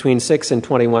for between 6 and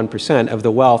 21% of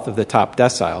the wealth of the top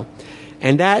decile.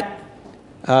 And that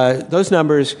those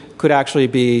numbers could actually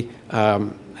be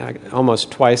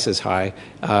almost twice as high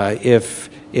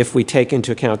if we take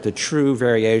into account the true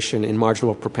variation in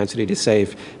marginal propensity to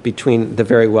save between the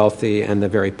very wealthy and the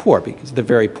very poor, because the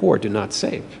very poor do not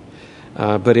save.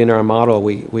 But in our model,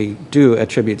 we do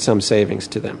attribute some savings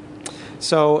to them.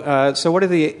 So what are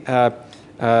the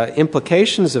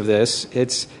implications of this?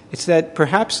 It's that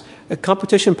perhaps a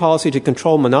competition policy to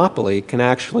control monopoly can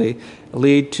actually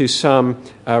lead to some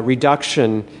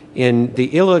reduction in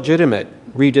the illegitimate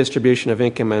redistribution of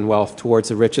income and wealth towards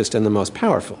the richest and the most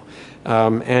powerful,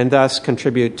 and thus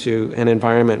contribute to an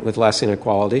environment with less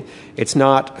inequality. It's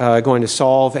not going to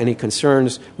solve any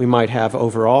concerns we might have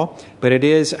overall, but it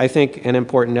is, I think, an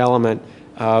important element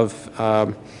of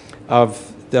the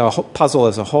puzzle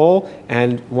as a whole,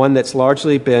 and one that's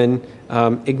largely been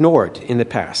ignored in the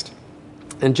past.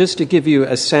 And just to give you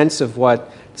a sense of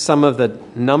what some of the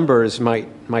numbers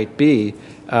might be,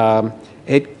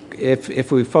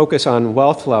 if we focus on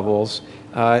wealth levels,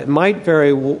 it might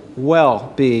very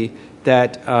well be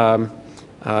that up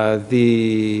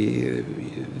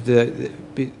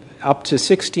to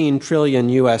 $16 trillion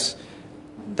U.S.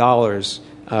 dollars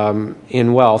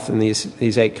in wealth in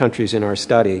these 8 countries in our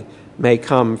study may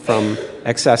come from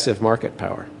excessive market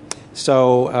power.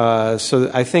 So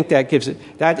I think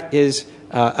that is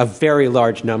a very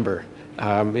large number,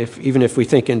 even if we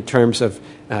think in terms of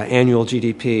annual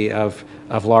GDP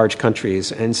of large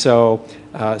countries. And so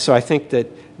I think that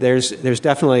there's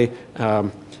definitely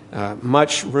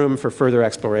much room for further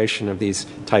exploration of these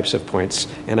types of points.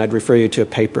 And I'd refer you to a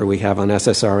paper we have on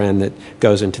SSRN that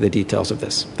goes into the details of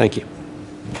this. Thank you.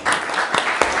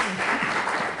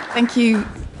 Thank you.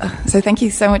 So thank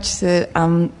you so much to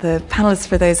the panelists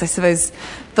for those, I suppose,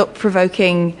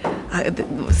 thought-provoking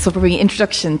sort of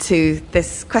introduction to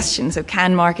this question. So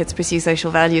can markets pursue social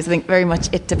values? I think very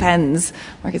much it depends.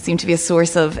 Markets seem to be a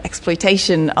source of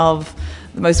exploitation of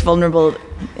the most vulnerable.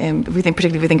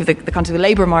 Particularly if we think of the context of the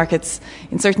labour markets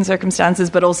in certain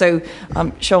circumstances, but also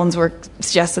Sean's work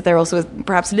suggests that they're also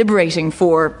perhaps liberating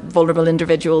for vulnerable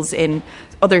individuals in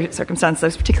other circumstances. I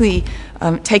was particularly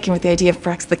taken with the idea of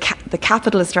perhaps the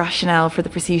capitalist rationale for the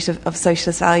pursuit of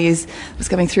socialist values that was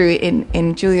coming through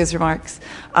in Julia's remarks.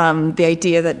 The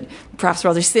idea that perhaps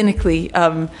rather cynically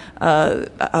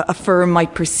a firm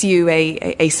might pursue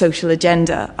a social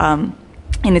agenda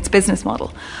in its business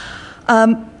model.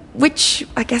 Which,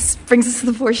 I guess, brings us to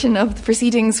the portion of the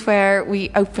proceedings where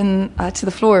we open to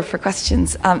the floor for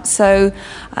questions. So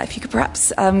if you could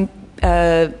perhaps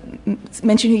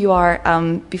mention who you are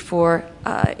before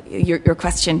your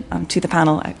question to the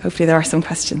panel. Hopefully there are some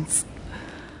questions.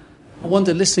 I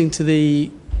wonder, listening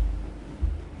to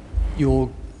your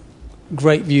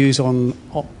great views on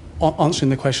answering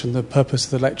the question, the purpose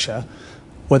of the lecture,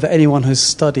 whether anyone has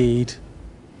studied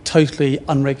totally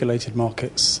unregulated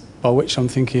markets, by which I'm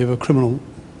thinking of a criminal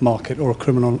market or a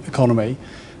criminal economy,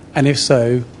 and if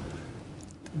so,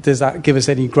 does that give us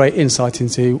any great insight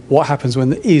into what happens when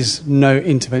there is no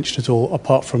intervention at all,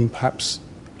 apart from perhaps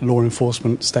law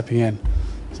enforcement stepping in?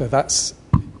 So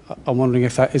I'm wondering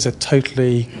if that is a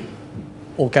totally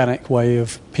organic way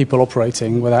of people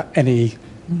operating without any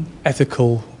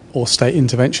ethical or state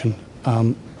intervention,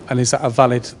 and is that a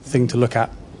valid thing to look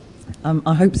at?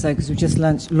 I hope so, because we're just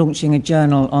launching a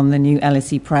journal on the new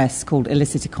LSE Press called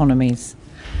Illicit Economies.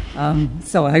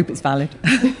 So I hope it's valid.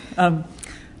 Don't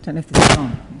know if this is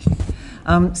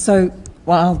on.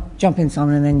 I'll jump in,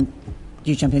 Simon, and then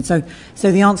you jump in. So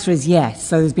the answer is yes.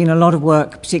 So there's been a lot of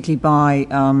work, particularly by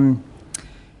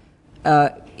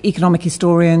economic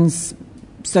historians,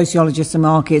 sociologists of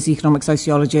markets, economic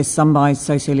sociologists, some by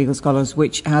socio-legal scholars,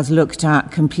 which has looked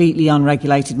at completely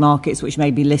unregulated markets, which may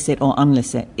be illicit,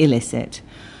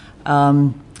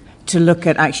 to look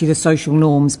at actually the social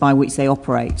norms by which they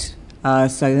operate.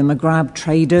 So the Maghreb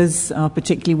traders are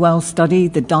particularly well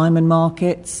studied, the diamond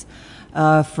markets,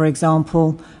 for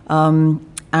example,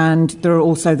 and there are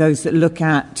also those that look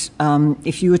at,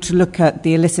 if you were to look at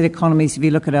the illicit economies, if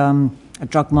you look at a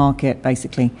drug market,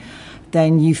 basically,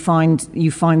 then you find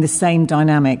the same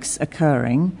dynamics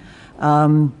occurring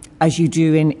as you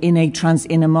do in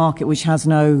a market which has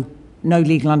no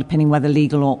legal underpinning, whether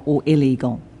legal or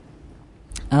illegal.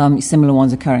 Similar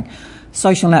ones occurring.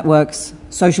 Social networks,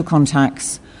 social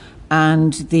contacts,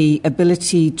 and the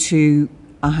ability to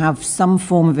have some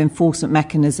form of enforcement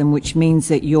mechanism, which means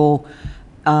that your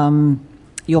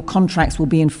contracts will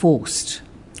be enforced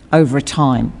over a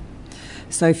time.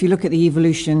 So if you look at the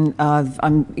evolution of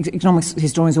economics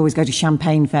historians always go to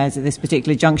champagne fairs at this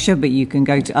particular juncture, but you can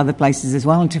go to other places as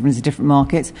well in different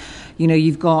markets. You know,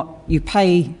 you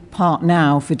pay part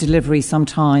now for delivery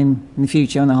sometime in the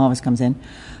future when the harvest comes in,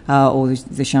 or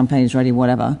the champagne is ready,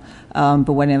 whatever.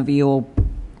 But whenever your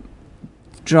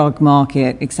drug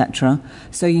market, etc.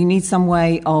 So you need some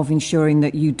way of ensuring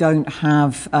that you don't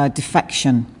have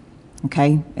defection,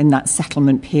 okay, in that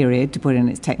settlement period, to put it in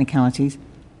its technicalities.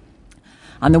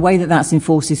 And the way that that's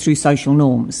enforced is through social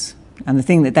norms. And the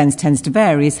thing that then tends to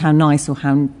vary is how nice or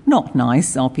how not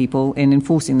nice are people in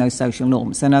enforcing those social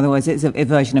norms. So in other words, it's a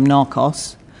version of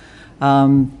Narcos.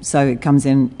 So it comes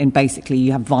in basically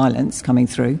you have violence coming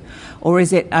through. Or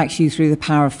is it actually through the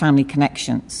power of family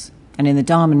connections? And in the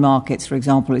diamond markets, for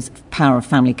example, it's power of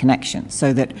family connections,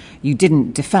 so that you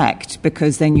didn't defect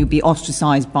because then you'd be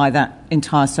ostracized by that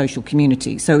entire social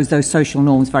community. So it was those social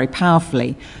norms very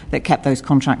powerfully that kept those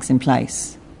contracts in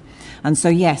place. And so,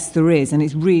 yes, there is, and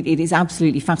it is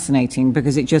absolutely fascinating,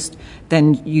 because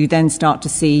you then start to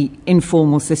see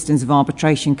informal systems of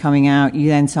arbitration coming out. You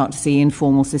then start to see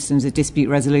informal systems of dispute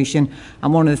resolution.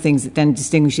 And one of the things that then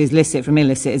distinguishes licit from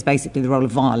illicit is basically the role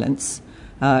of violence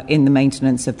in the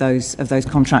maintenance of those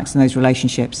contracts and those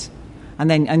relationships. And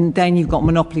then you've got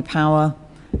monopoly power.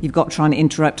 You've got trying to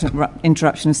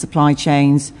interruption of supply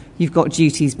chains. You've got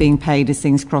duties being paid as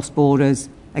things cross borders.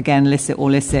 Again, licit or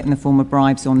licit in the form of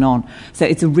bribes or none. So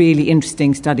it's a really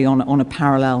interesting study on a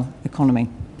parallel economy.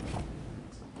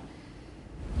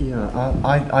 Yeah,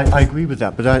 I agree with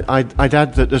that, but I'd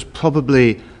add that there's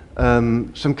probably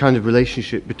some kind of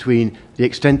relationship between the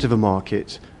extent of a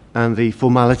market and the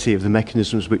formality of the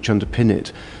mechanisms which underpin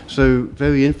it. So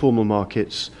very informal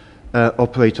markets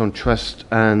operate on trust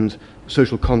and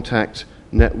social contact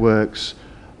networks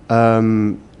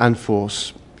and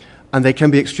force, and they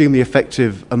can be extremely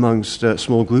effective amongst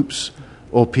small groups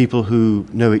or people who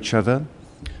know each other,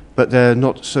 but they're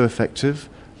not so effective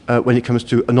when it comes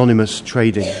to anonymous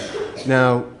trading.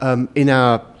 Now, in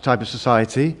our type of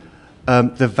society,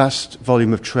 the vast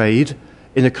volume of trade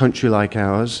in a country like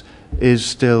ours is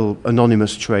still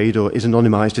anonymous trade, or is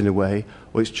anonymized in a way,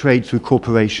 or it's trade through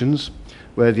corporations,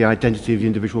 where the identity of the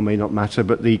individual may not matter,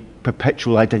 but the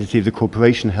perpetual identity of the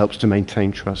corporation helps to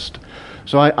maintain trust.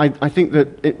 So I think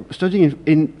that studying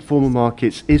informal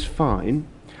markets is fine,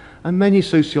 and many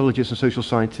sociologists and social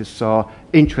scientists are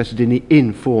interested in the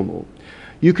informal.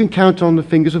 You can count on the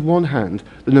fingers of one hand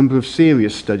the number of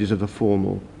serious studies of the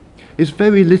formal. It's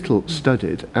very little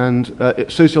studied, and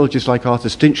sociologists like Arthur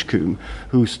Stinchcombe,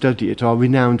 who study it, are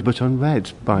renowned but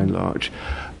unread, by and large.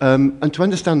 And to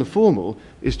understand the formal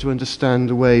is to understand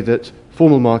the way that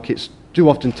formal markets do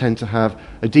often tend to have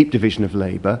a deep division of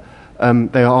labour.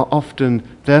 They are often,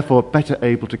 therefore, better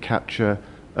able to capture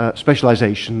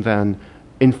specialisation than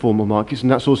informal markets, and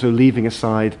that's also leaving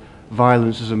aside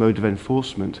violence as a mode of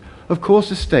enforcement. Of course,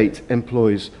 the state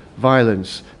employs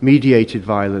violence, mediated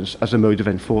violence, as a mode of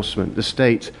enforcement. The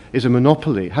state is a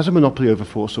monopoly, has a monopoly over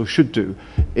force, or should do,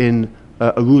 in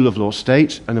a rule of law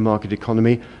state and a market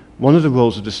economy. One of the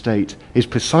roles of the state is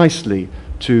precisely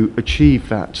to achieve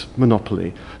that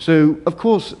monopoly. So, of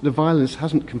course, the violence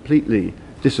hasn't completely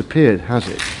disappeared, has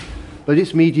it? But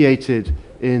it's mediated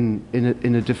in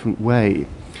a different way.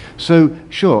 So,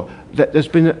 sure, there's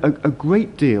been a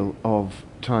great deal of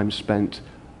time spent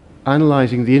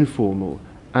analysing the informal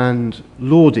and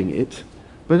lauding it,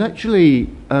 but actually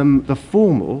the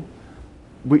formal,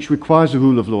 which requires a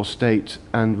rule of law state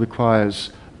and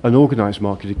requires an organised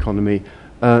market economy,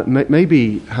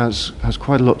 maybe has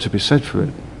quite a lot to be said for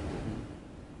it.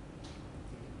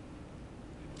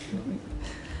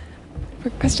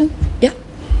 Question? Yeah.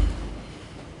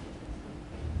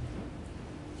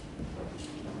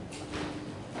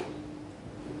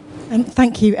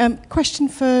 Thank you. Question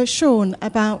for Sean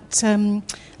about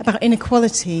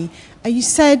inequality. You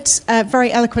said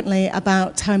very eloquently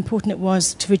about how important it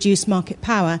was to reduce market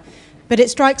power, but it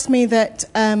strikes me that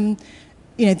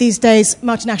these days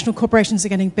multinational corporations are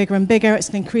getting bigger and bigger. It's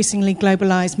an increasingly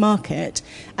globalised market,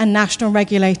 and national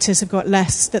regulators have got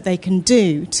less that they can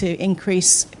do to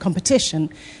increase competition.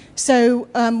 So,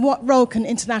 what role can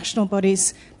international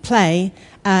bodies play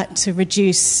to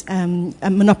reduce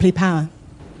monopoly power?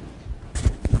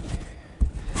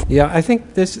 Yeah, I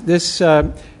think this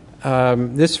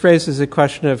raises a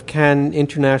question of, can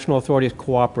international authorities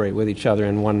cooperate with each other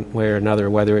in one way or another,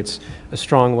 whether it's a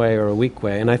strong way or a weak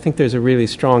way. And I think there's a really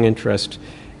strong interest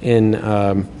in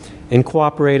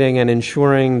cooperating and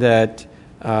ensuring that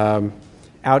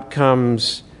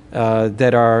outcomes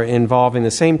that are involving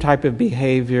the same type of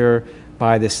behavior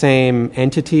by the same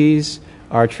entities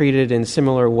are treated in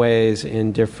similar ways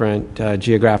in different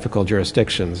geographical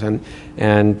jurisdictions, and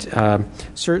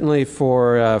certainly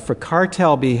for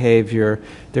cartel behavior,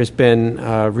 there's been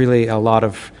really a lot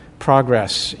of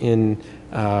progress in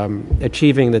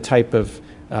achieving the type of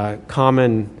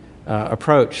common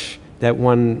approach that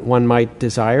one might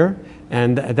desire,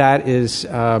 and that is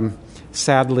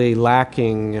sadly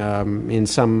lacking in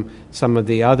some of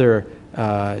the other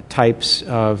types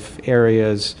of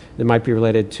areas that might be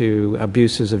related to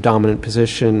abuses of dominant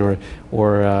position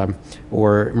or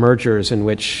mergers in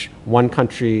which one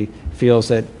country feels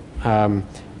that a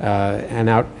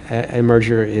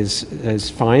merger is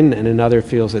fine and another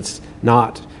feels it's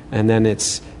not, and then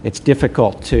it's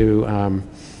difficult to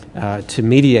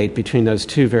mediate between those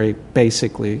two very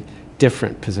basically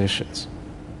different positions.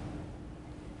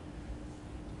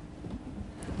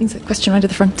 There's a question right at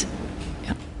the front.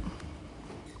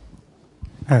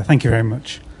 Thank you very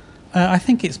much. I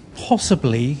think it's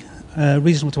possibly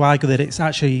reasonable to argue that it's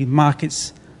actually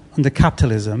markets under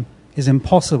capitalism is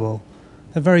impossible.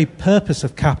 The very purpose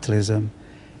of capitalism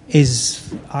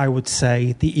is, I would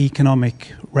say, the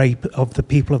economic rape of the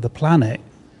people of the planet.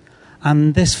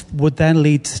 And this would then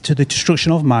lead to the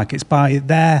destruction of markets by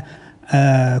their...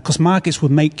 because markets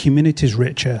would make communities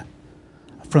richer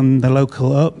from the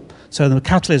local up. So the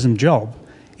capitalism job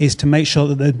is to make sure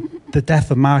that the death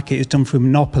of market is done through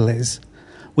monopolies,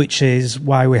 which is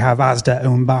why we have Asda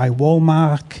owned by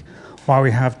Walmart, why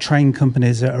we have train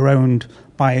companies that are owned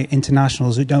by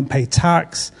internationals who don't pay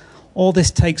tax. All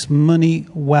this takes money,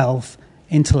 wealth,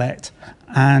 intellect,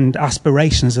 and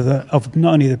aspirations of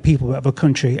not only the people but of a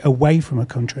country away from a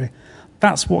country.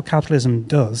 That's what capitalism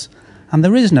does. And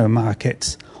there is no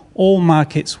markets. All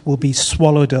markets will be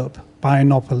swallowed up by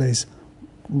monopolies,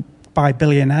 by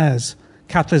billionaires.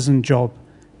 Capitalism's job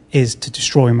is to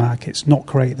destroy markets, not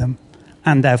create them,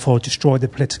 and therefore destroy the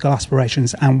political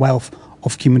aspirations and wealth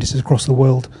of communities across the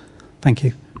world. Thank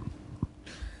you.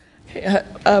 Okay,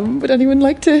 would anyone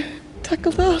like to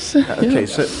tackle that? Okay,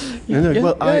 so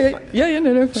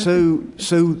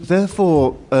So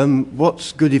therefore,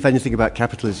 what's good, if anything, about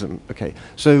capitalism? Okay,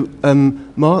 so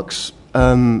Marx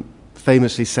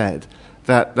famously said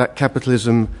that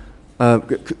capitalism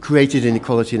created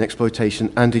inequality and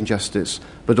exploitation and injustice,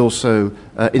 but also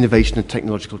innovation and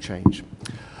technological change.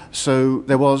 So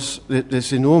there was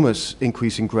this enormous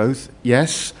increase in growth,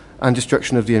 yes, and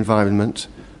destruction of the environment,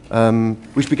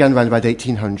 which began around about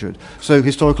 1800. So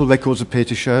historical records appear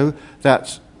to show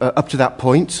that up to that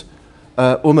point,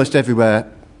 almost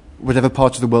everywhere, whatever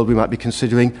part of the world we might be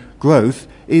considering, growth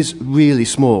is really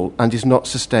small and is not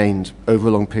sustained over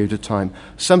a long period of time.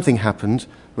 Something happened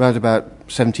around about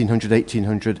 1700,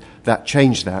 1800 that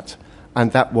changed that,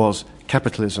 and that was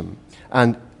capitalism.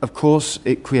 And of course,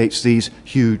 it creates these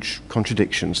huge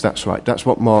contradictions. That's right. That's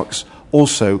what Marx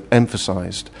also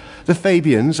emphasized. The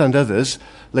Fabians and others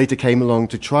later came along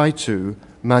to try to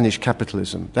manage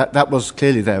capitalism. That was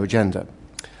clearly their agenda.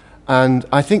 And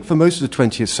I think for most of the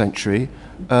 20th century,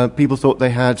 people thought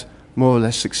they had more or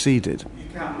less succeeded. You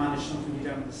can't manage something you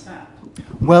don't understand.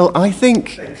 Well, I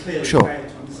think... They clearly sure. failed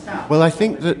to understand. Well, I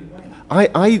think that...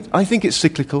 I think it's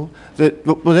cyclical, that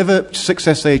whatever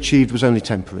success they achieved was only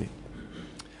temporary.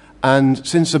 And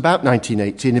since about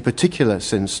 1980, and in particular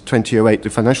since 2008, the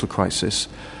financial crisis,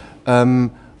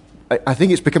 I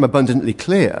think it's become abundantly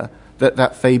clear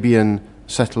that Fabian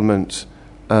settlement,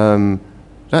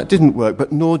 that didn't work,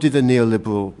 but nor did the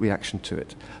neoliberal reaction to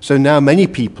it. So now many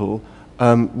people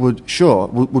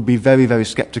would be very, very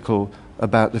sceptical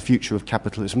about the future of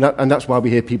capitalism. And that's why we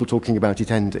hear people talking about it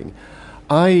ending.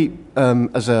 I,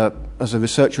 as a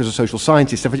researcher, as a social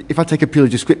scientist, if I take a purely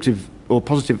descriptive or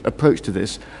positive approach to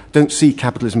this, don't see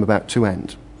capitalism about to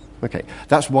end. Okay,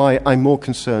 that's why I'm more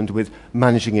concerned with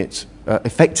managing it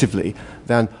effectively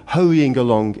than hurrying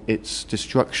along its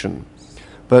destruction.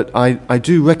 But I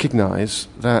do recognise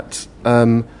that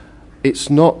it's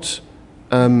not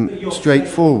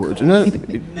straightforward. No,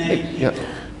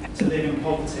 to live in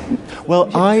poverty.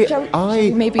 Well, I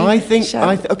think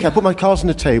okay, I put my cards on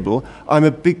the table. I'm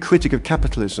a big critic of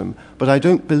capitalism, but I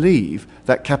don't believe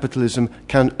that capitalism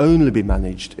can only be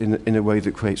managed in a way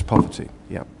that creates poverty.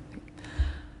 Yeah.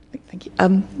 Thank you.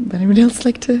 Would anyone else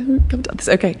like to come to this?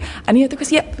 Okay. Any other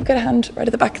questions? Yeah, we've got a hand right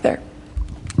at the back there.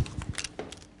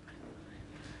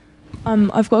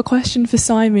 I've got a question for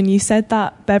Simon. You said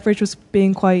that Beveridge was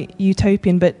being quite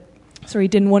utopian, but he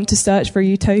didn't want to search for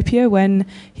utopia when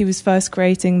he was first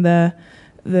creating the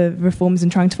reforms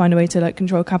and trying to find a way to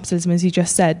control capitalism, as you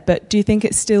just said. But do you think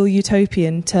it's still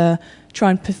utopian to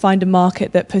try and find a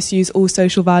market that pursues all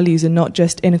social values and not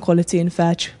just inequality and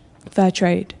fair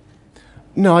trade?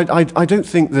 No, I don't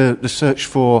think the search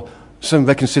for some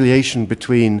reconciliation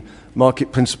between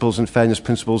market principles and fairness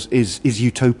principles is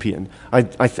utopian.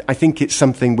 I think it's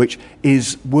something which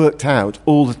is worked out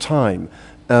all the time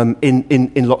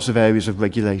in lots of areas of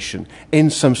regulation, in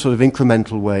some sort of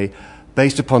incremental way,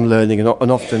 based upon learning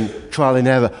and often trial and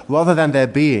error, rather than there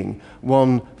being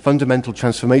one fundamental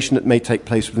transformation that may take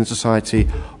place within society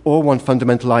or one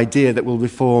fundamental idea that will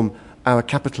reform our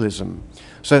capitalism.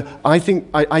 So I think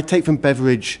I take from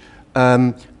Beveridge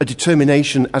a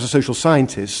determination as a social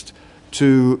scientist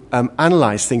to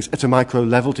analyse things at a micro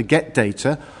level, to get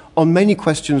data on many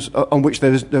questions on which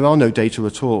there are no data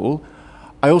at all.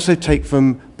 I also take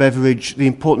from Beveridge the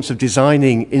importance of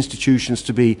designing institutions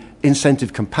to be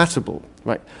incentive compatible.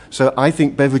 Right. So I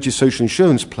think Beveridge's social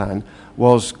insurance plan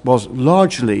was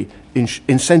largely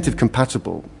incentive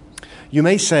compatible. You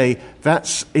may say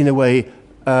that's in a way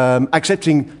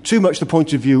accepting too much the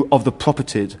point of view of the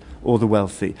propertied or the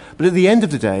wealthy. But at the end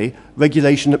of the day,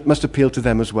 regulation must appeal to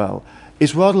them as well.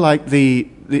 It's rather like the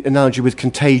analogy with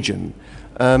contagion.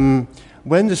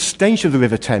 When the stench of the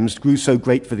River Thames grew so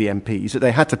great for the MPs that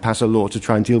they had to pass a law to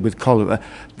try and deal with cholera,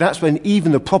 that's when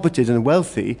even the propertied and the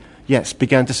wealthy, yes,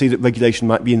 began to see that regulation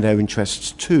might be in their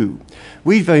interests too.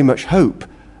 We very much hope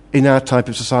in our type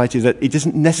of society that it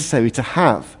isn't necessary to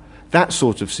have that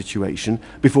sort of situation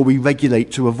before we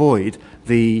regulate to avoid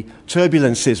the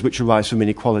turbulences which arise from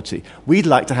inequality. We'd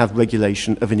like to have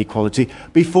regulation of inequality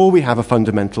before we have a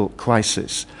fundamental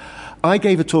crisis. I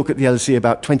gave a talk at the LSE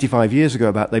about 25 years ago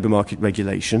about labour market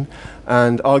regulation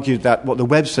and argued that what the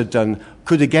Webbs had done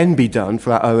could again be done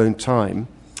for our own time.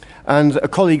 And a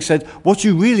colleague said, what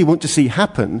you really want to see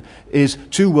happen is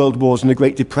 2 world wars and a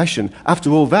Great Depression.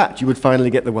 After all that, you would finally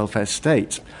get the welfare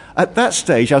state. At that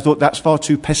stage, I thought that's far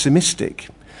too pessimistic.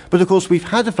 But of course, we've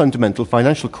had a fundamental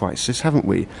financial crisis, haven't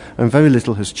we? And very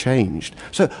little has changed.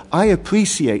 So I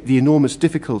appreciate the enormous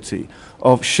difficulty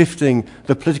of shifting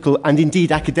the political and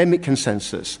indeed academic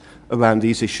consensus around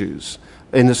these issues.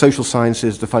 In the social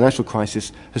sciences, the financial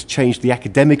crisis has changed the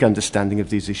academic understanding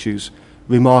of these issues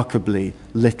remarkably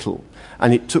little.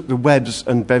 And it took the Webbs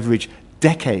and Beveridge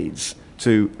decades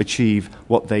to achieve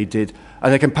what they did,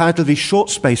 and a comparatively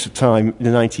short space of time in the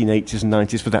 1980s and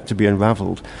 90s for that to be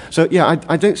unravelled. So, yeah,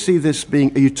 I don't see this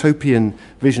being a utopian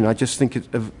vision. I just think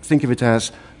of it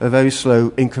as a very slow,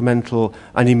 incremental,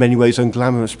 and in many ways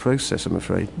unglamorous process, I'm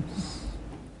afraid.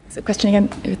 Is there a question again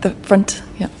at the front?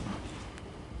 Yeah.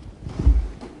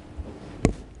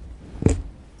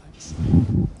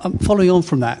 Following on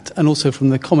from that, and also from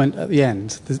the comment at the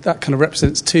end, that kind of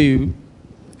represents 2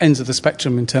 ends of the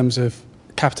spectrum in terms of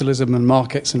capitalism and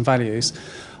markets and values.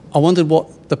 I wondered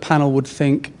what the panel would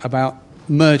think about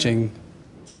merging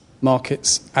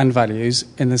markets and values,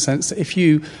 in the sense that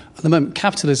at the moment,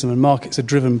 capitalism and markets are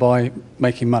driven by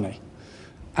making money.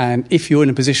 And if you're in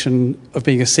a position of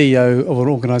being a CEO of an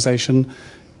organisation,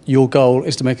 your goal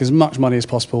is to make as much money as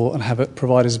possible and have it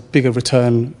provide as big a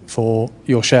return for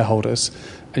your shareholders.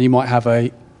 And you might have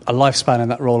a lifespan in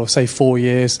that role of, say, 4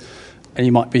 years, and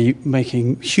you might be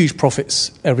making huge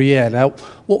profits every year. Now,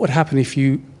 what would happen if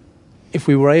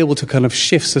we were able to kind of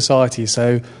shift society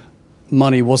so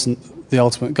money wasn't the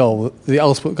ultimate goal? The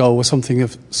ultimate goal was something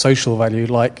of social value,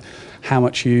 like how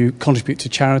much you contribute to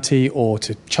charity or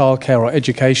to childcare or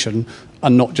education,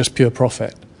 and not just pure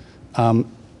profit.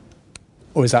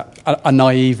 Or is that a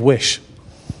naive wish?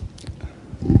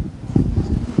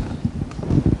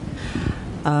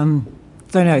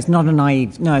 So no, it's not a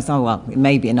naive. No, it's not. Well, it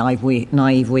may be a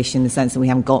naive wish in the sense that we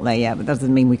haven't got there yet, but that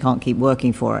doesn't mean we can't keep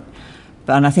working for it.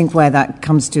 And I think where that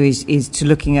comes to is to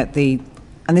looking at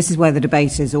and this is where the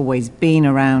debate has always been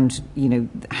around,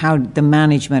 how the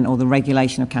management or the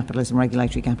regulation of capitalism,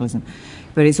 regulatory capitalism,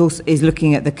 but it's also is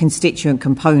looking at the constituent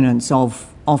components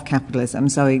of capitalism.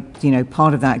 So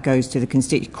part of that goes to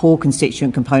the core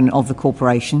constituent component of the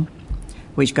corporation,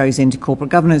 which goes into corporate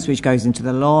governance, which goes into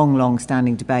the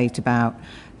long-standing debate about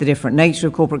the different nature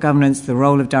of corporate governance, the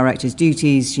role of directors'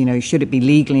 duties. Should it be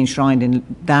legally enshrined in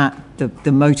that?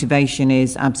 The motivation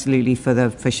is absolutely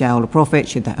for shareholder profit.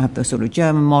 Should that have the sort of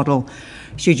German model?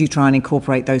 Should you try and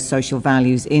incorporate those social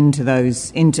values into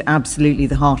absolutely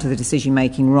the heart of the decision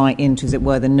making, right into, as it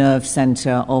were, the nerve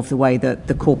centre of the way that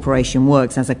the corporation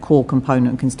works as a core component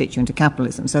and constituent of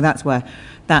capitalism? So that's where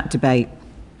that debate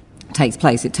takes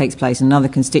place. It takes place in another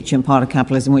constituent part of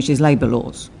capitalism, which is labour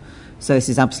laws. So this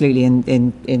is absolutely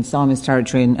in Simon's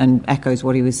territory and echoes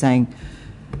what he was saying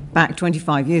back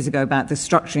 25 years ago about the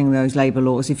structuring of those labour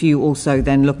laws. If you also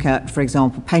then look at, for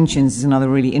example, pensions is another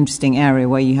really interesting area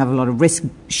where you have a lot of risk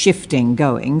shifting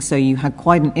going. So you had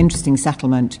quite an interesting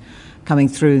settlement coming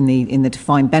through in the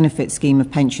defined benefit scheme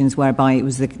of pensions, whereby it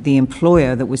was the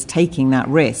employer that was taking that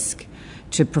risk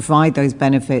to provide those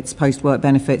benefits, post-work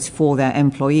benefits for their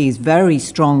employees. Very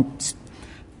strong,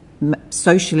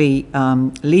 socially,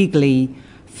 legally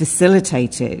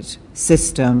facilitated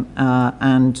system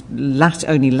and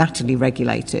only laterally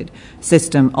regulated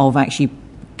system of actually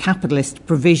capitalist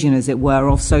provision, as it were,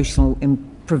 of social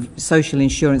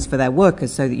insurance for their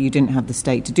workers, so that you didn't have the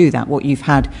state to do that. What you've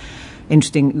had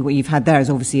there is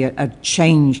obviously a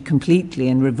change completely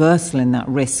and reversal in that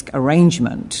risk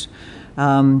arrangement,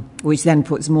 which then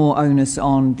puts more onus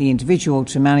on the individual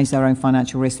to manage their own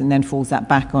financial risk, and then falls that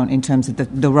back on in terms of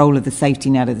the role of the safety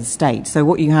net of the state. So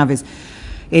what you have is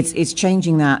it's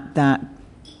changing that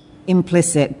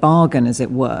implicit bargain, as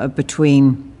it were,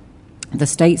 between the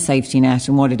state safety net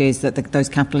and what it is that those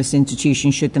capitalist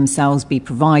institutions should themselves be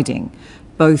providing,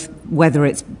 whether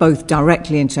it's both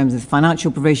directly in terms of the financial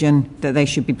provision that they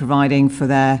should be providing for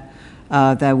their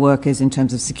workers, in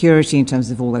terms of security, in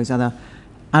terms of all those other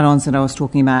add-ons that I was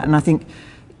talking about. And I think,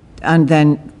 and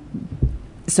then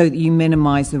so that you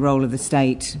minimise the role of the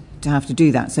state to have to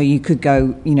do that. So you could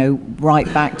go,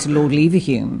 right back to Lord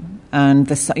Leverhulme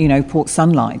and Port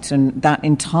Sunlight and that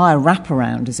entire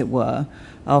wraparound, as it were,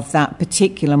 of that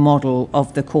particular model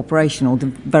of the corporation, or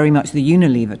very much the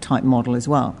Unilever type model as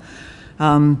well.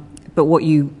 But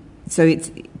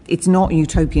it's not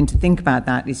utopian to think about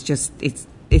that. It's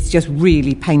just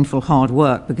really painful hard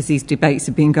work, because these debates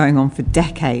have been going on for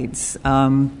decades.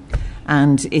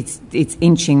 and it's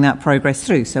inching that progress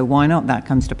through. So why not? That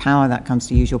comes to power, that comes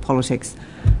to usual politics,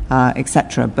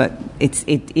 etc. But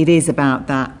it is about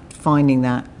that, finding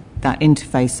that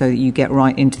interface so that you get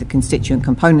right into the constituent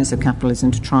components of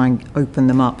capitalism to try and open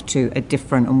them up to a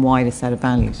different and wider set of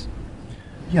values.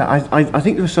 Yeah, I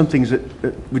think there are some things that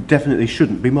would definitely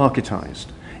shouldn't be marketised,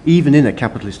 even in a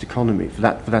capitalist economy, for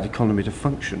that economy to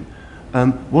function.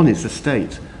 One is the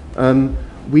state.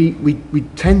 We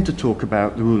tend to talk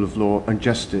about the rule of law and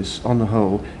justice on the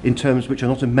whole in terms which are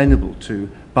not amenable to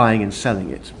buying and selling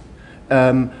it.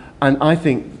 And I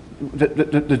think that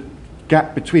the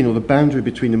gap between, or the boundary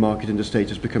between the market and the state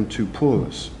has become too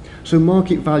porous. So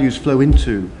market values flow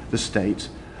into the state,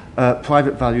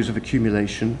 private values of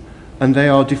accumulation, and they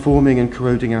are deforming and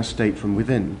corroding our state from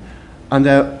within. And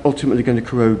they're ultimately going to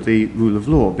corrode the rule of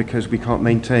law because we can't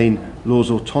maintain law's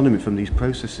autonomy from these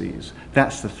processes.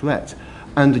 That's the threat.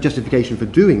 And the justification for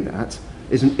doing that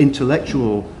is an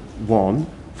intellectual one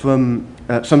from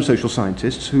some social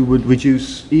scientists who would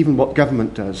reduce even what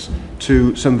government does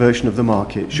to some version of the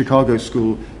market. Chicago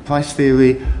School price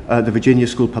theory, the Virginia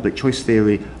School public choice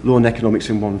theory, law and economics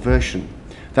in one version.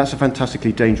 That's a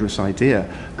fantastically dangerous idea.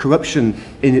 Corruption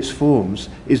in its forms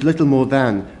is little more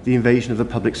than the invasion of the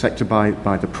public sector by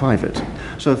the private.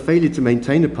 So a failure to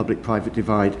maintain a public-private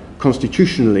divide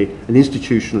constitutionally and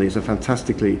institutionally is a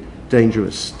fantastically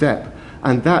dangerous step.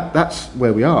 And that's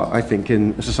where we are, I think,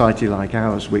 in a society like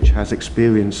ours, which has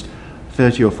experienced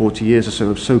 30 or 40 years or so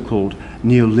of so-called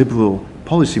neoliberal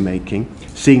policymaking,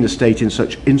 seeing the state in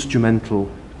such instrumental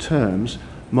terms,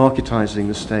 marketising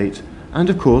the state, and,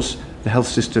 of course, the health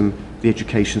system, the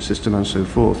education system, and so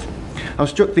forth. I was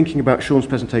struck thinking about Sean's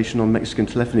presentation on Mexican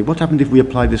telephony. What happened if we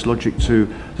applied this logic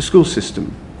to the school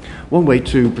system? One way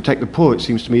to protect the poor, it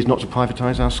seems to me, is not to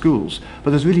privatise our schools.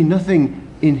 But there's really nothing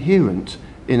inherent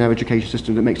in our education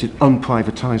system that makes it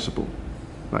unprivatisable.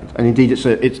 Right? And indeed,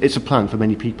 it's a plan for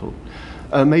many people.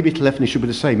 Maybe telephony should be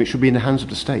the same. It should be in the hands of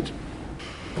the state.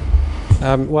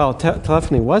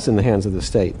 Telephony was in the hands of the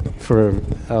state for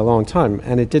a long time,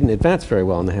 and it didn't advance very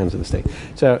well in the hands of the state.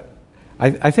 So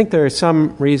I think there are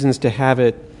some reasons to have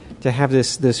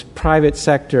this private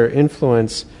sector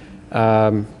influence.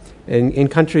 In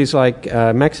countries like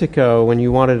Mexico, when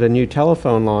you wanted a new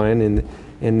telephone line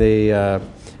in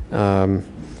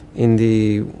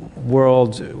the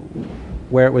world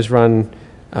where it was run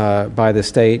by the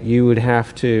state, you would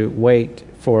have to wait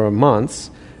for a month,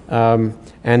 and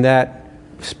that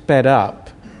sped up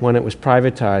when it was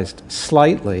privatized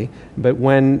slightly. But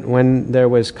when there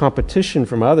was competition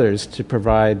from others to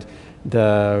provide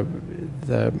the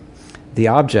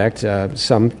object,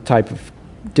 some type of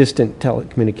distant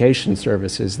telecommunication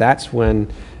services, that's when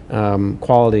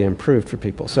quality improved for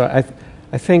people. So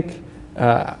I think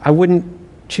I wouldn't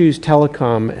choose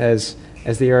telecom as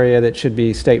the area that should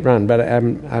be state-run, but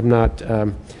I'm not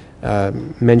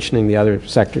mentioning the other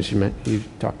sectors you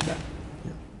talked about.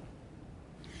 Yeah.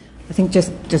 I think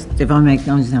just if I may,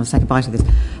 I'll just have a second bite of this.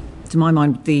 To my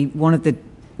mind, one of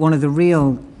the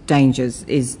real dangers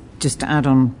is, just to add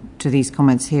on to these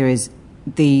comments here, is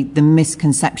the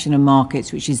misconception of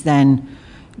markets, which is then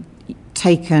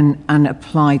taken and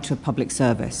applied to a public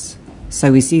service.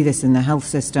 So we see this in the health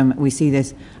system. We see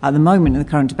this at the moment in the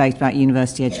current debate about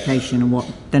university education and what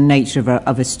the nature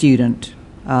of a student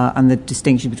and the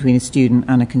distinction between a student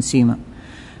and a consumer,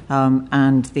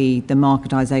 and the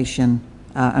marketisation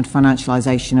and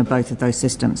financialisation of both of those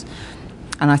systems.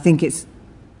 And I think it's,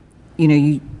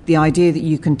 the idea that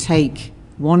you can take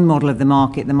one model of the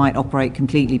market that might operate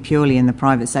completely purely in the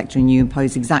private sector and you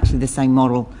impose exactly the same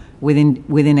model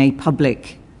within a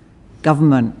public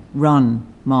government-run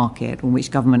market in which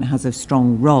government has a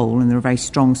strong role and there are very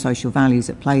strong social values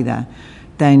at play there,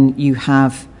 then you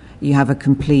have a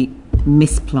complete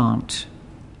misplant.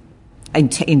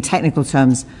 In technical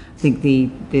terms, I think the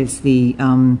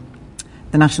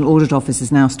National Audit Office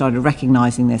has now started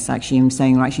recognising this, actually, and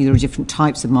saying, there are different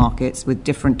types of markets with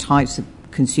different types of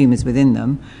consumers within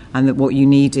them, and that what you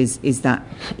need is that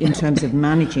in terms of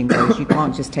managing those, you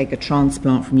can't just take a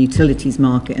transplant from utilities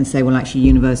market and say,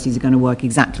 universities are going to work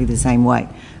exactly the same way,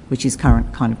 which is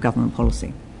current kind of government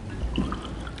policy.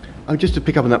 Just to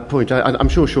pick up on that point, I'm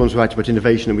sure Sean's right about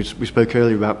innovation, and we spoke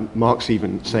earlier about Marx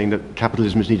even saying that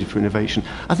capitalism is needed for innovation.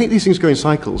 I think these things go in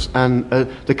cycles, and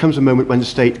there comes a moment when the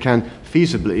state can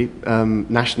feasibly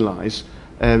nationalise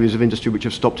areas of industry which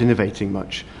have stopped innovating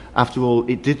much. After all,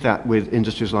 it did that with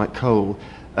industries like coal,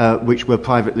 which were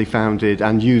privately founded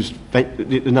and used the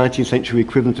 19th century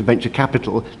equivalent of venture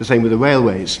capital, the same with the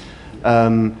railways,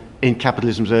 in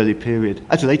capitalism's early period.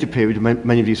 At a later period,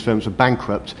 many of these firms were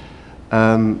bankrupt,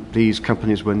 these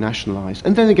companies were nationalised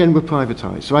and then again were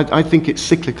privatised. So I think it's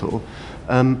cyclical.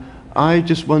 I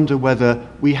just wonder whether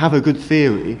we have a good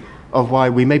theory of why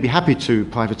we may be happy to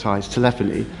privatise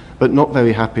telephony, but not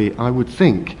very happy, I would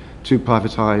think, to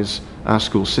privatise our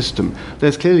school system.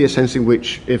 There's clearly a sense in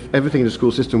which if everything in the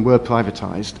school system were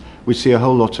privatised, we'd see a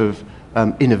whole lot of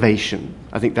innovation.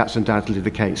 I think that's undoubtedly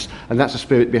the case. And that's the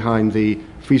spirit behind the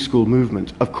free school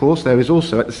movement. Of course, there is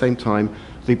also, at the same time,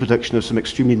 the production of some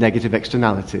extremely negative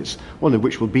externalities, one of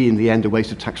which will be, in the end, a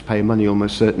waste of taxpayer money,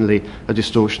 almost certainly a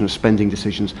distortion of spending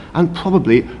decisions, and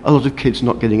probably a lot of kids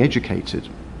not getting educated.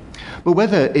 But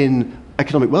whether in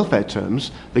economic welfare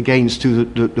terms, the gains to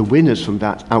the winners from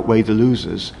that outweigh the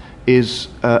losers is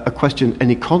a question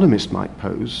an economist might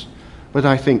pose. But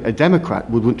I think a Democrat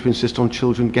would want to insist on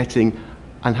children getting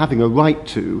and having a right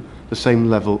to the same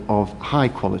level of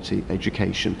high-quality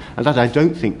education. And that I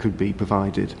don't think could be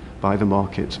provided by the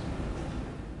market.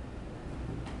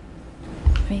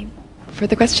 Any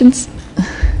further questions?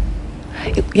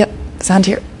 Yep, there's a hand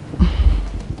here.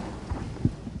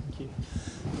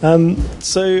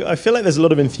 So I feel like there's a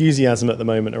lot of enthusiasm at the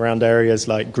moment around areas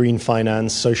like green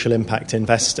finance, social impact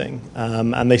investing,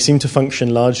 and they seem to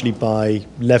function largely by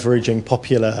leveraging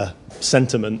popular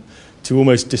sentiment to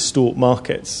almost distort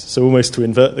markets, so almost to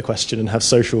invert the question and have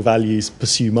social values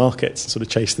pursue markets and sort of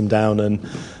chase them down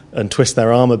and twist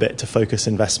their arm a bit to focus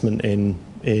investment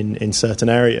in certain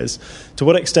areas. To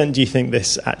what extent do you think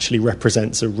this actually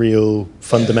represents a real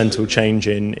fundamental change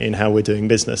in how we're doing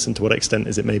business, and to what extent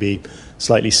is it maybe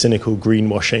slightly cynical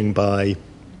greenwashing by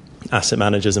asset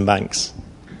managers and banks?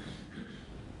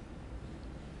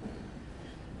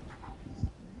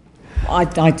 I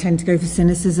tend to go for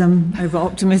cynicism over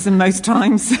optimism most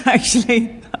times,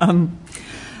 actually.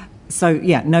 So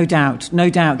yeah, no doubt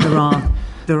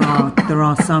there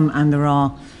are some, and there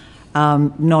are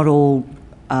not all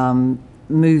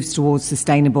moves towards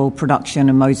sustainable production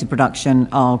and modes of production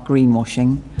are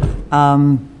greenwashing,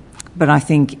 but I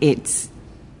think it's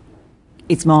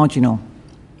marginal.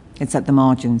 It's at the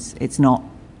margins. It's not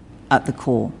at the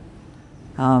core.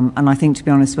 And I think, to be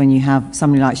honest, when you have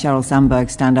somebody like Sheryl Sandberg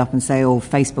stand up and say,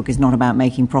 Facebook is not about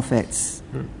making profits,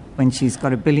 when she's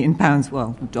got £1 billion,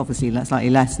 well, obviously slightly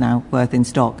less now, worth in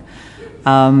stock,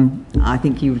 I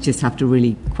think you would just have to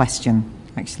really question,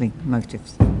 actually,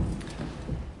 motives.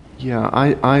 Yeah,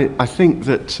 I think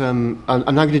that I'm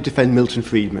now going to defend Milton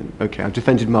Friedman. Okay, I've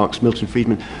defended Marx, Milton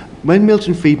Friedman. When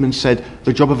Milton Friedman said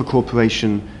the job of a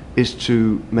corporation is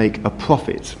to make a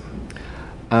profit,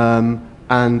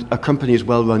 and a company is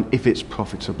well run if it's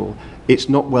profitable. It's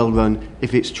not well run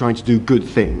if it's trying to do good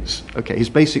things. Okay, his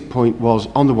basic point was,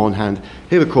 on the one hand,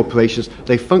 here are corporations,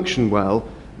 they function well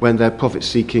when they're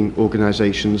profit-seeking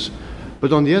organizations,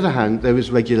 but on the other hand, there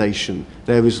is regulation,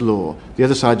 there is law. The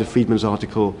other side of Friedman's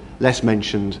article, less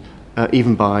mentioned,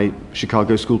 even by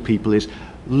Chicago school people, is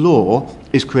law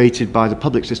is created by the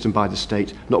public system, by the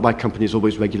state, not by companies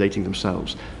always regulating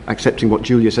themselves. Accepting what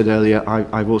Julia said earlier,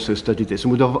 I've also studied this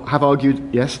and would have argued,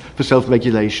 yes, for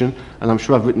self-regulation, and I'm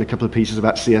sure I've written a couple of pieces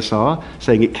about CSR,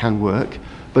 saying it can work,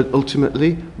 but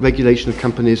ultimately, regulation of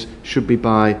companies should be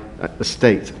by the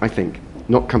state, I think,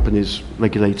 not companies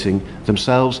regulating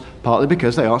themselves, partly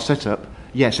because they are set up,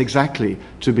 yes, exactly,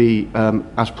 to be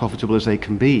as profitable as they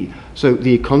can be. So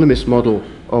the economist model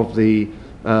of the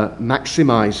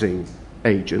maximising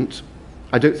agent,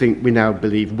 I don't think we now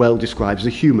believe well describes a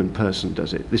human person,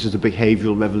 does it? This is a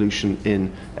behavioural revolution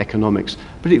in economics,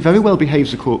 but it very well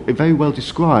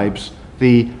describes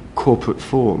the corporate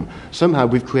form. Somehow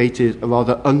we've created a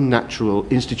rather unnatural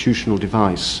institutional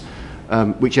device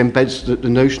which embeds the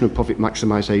notion of profit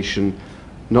maximisation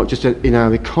not just in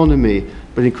our economy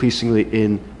but increasingly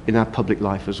in our public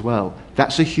life as well.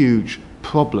 That's a huge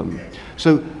problem.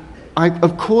 So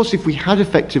of course, if we had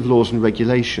effective laws and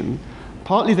regulation,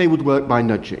 partly they would work by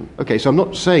nudging. Okay, so I'm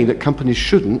not saying that companies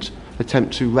shouldn't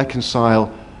attempt to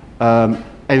reconcile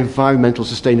environmental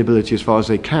sustainability as far as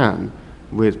they can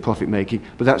with profit making,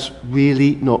 but that's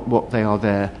really not what they are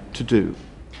there to do.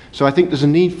 So I think there's a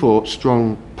need for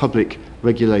strong public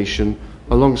regulation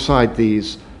alongside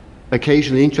these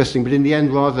occasionally interesting, but in the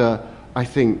end rather, I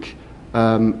think,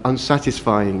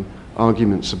 unsatisfying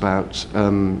arguments about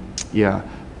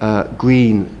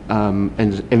green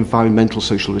and environmental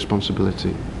social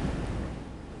responsibility.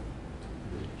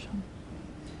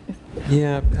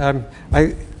 Yeah,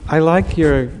 I like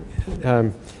your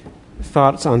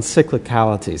thoughts on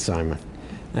cyclicality, Simon,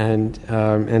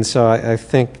 and so I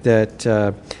think that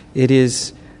it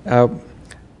is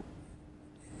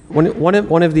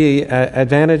one of the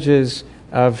advantages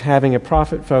of having a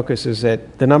profit focus is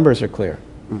that the numbers are clear.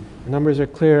 The numbers are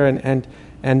clear, and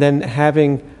then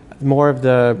having more of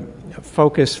the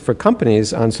focus for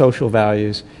companies on social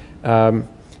values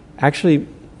actually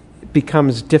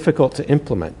becomes difficult to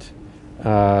implement.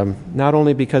 Not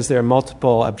only because there are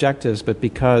multiple objectives, but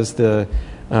because the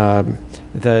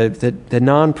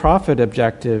non-profit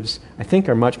objectives, I think,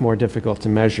 are much more difficult to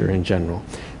measure in general.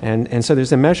 And so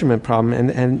there's a measurement problem,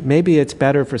 and maybe it's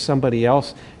better for somebody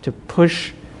else to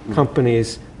push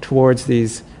companies towards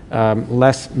these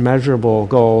less measurable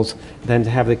goals than to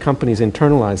have the companies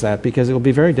internalize that, because it will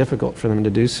be very difficult for them to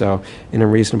do so in a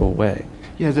reasonable way.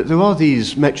 Yeah, there are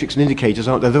these metrics and indicators,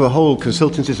 aren't there? There are whole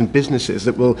consultancies and businesses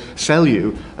that will sell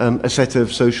you a set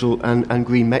of social and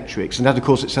green metrics. And that, of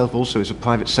course, itself also is a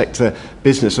private sector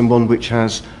business, and one which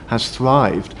has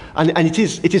thrived. And it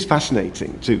is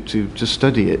fascinating to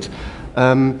study it.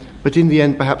 But in the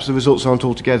end, perhaps the results aren't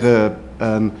altogether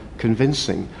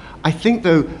convincing. I think,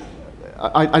 though,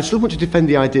 I still want to defend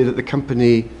the idea that the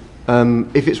company,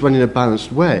 if it's run in a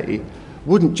balanced way,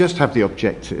 wouldn't just have the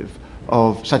objective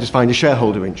of satisfying the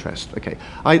shareholder interest. Okay,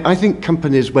 I think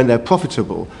companies, when they're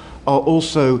profitable, are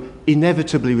also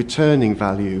inevitably returning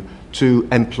value to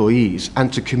employees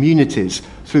and to communities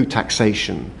through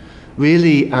taxation.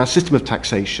 Really, our system of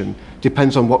taxation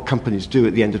depends on what companies do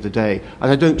at the end of the day.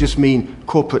 And I don't just mean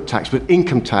corporate tax, but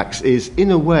income tax is,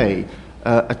 in a way,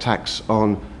 a tax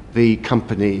on the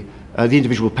company. The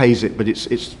individual pays it, but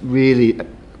it's really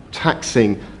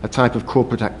taxing a type of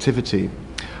corporate activity.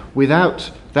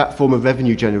 Without that form of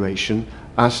revenue generation,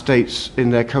 our states in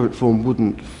their current form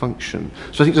wouldn't function.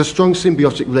 So I think there's a strong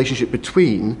symbiotic relationship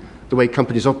between the way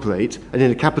companies operate, and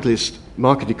in a capitalist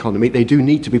market economy, they do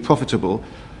need to be profitable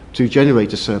to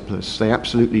generate a surplus. They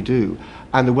absolutely do.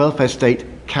 And the welfare state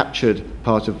captured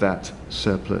part of that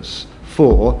surplus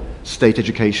for state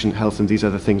education, health, and these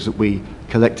other things that we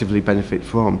collectively benefit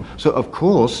from. So, of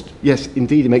course, yes,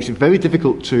 indeed, it makes it very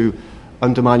difficult to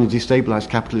undermine and destabilize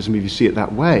capitalism if you see it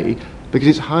that way, because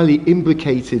it's highly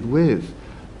imbricated with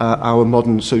our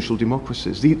modern social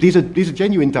democracies. These are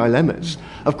genuine dilemmas.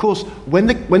 Of course, when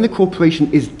the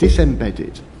corporation is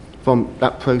disembedded from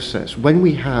that process, when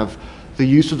we have the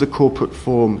use of the corporate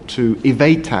form to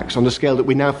evade tax on the scale that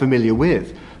we're now familiar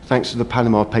with, thanks to the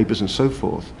Panama Papers and so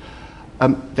forth,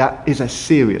 that is a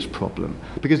serious problem.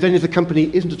 Because then if the company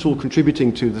isn't at all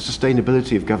contributing to the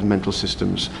sustainability of governmental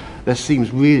systems, there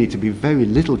seems really to be very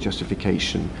little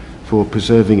justification for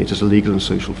preserving it as a legal and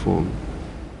social form.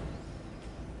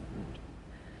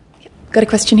 Got a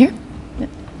question here?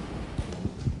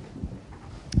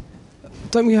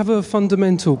 Don't we have a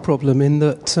fundamental problem in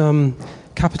that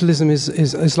capitalism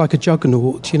is like a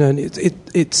juggernaut, and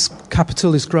its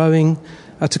capital is growing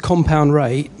at a compound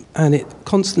rate, and it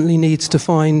constantly needs to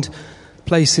find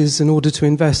places in order to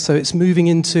invest. So it's moving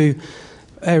into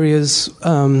areas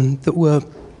that were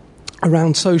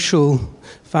around social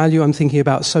value. I'm thinking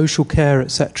about social care,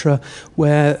 etc.,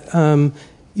 where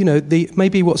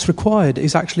maybe what's required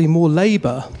is actually more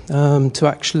labour to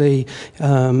actually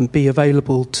be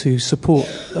available to support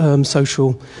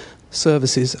social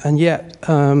services, and yet,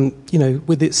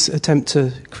 with its attempt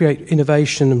to create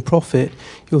innovation and profit,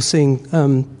 you're seeing,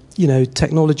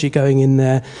 technology going in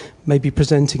there, maybe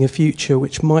presenting a future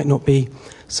which might not be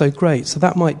so great. So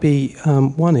that might be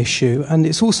one issue, and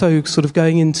it's also sort of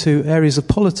going into areas of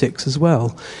politics as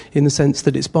well, in the sense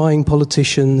that it's buying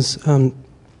politicians.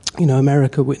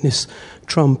 America, witness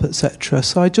Trump, etc.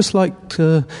 So I'd just like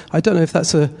to. I don't know if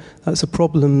that's a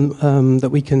problem that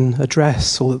we can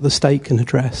address or that the state can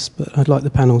address, but I'd like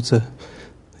the panel to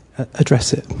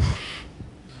address it.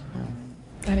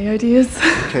 Any ideas?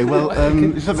 Okay. Well,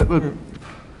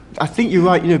 I think you're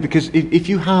right. Because if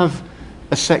you have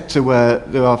a sector where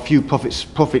there are few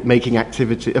profit-making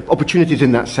opportunities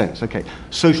in that sense. Okay,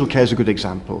 social care is a good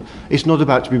example. It's not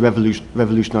about to be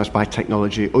revolutionized by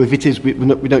technology, or if it is, we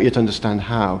don't yet understand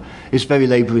how. It's very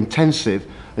labor-intensive,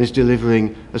 and it's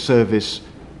delivering a service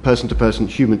person to person,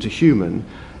 human to human.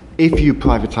 If you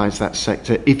privatize that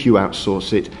sector, if you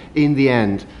outsource it, in the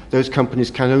end, those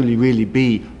companies can only really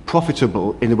be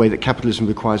profitable in the way that capitalism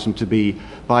requires them to be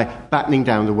by battening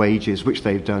down the wages, which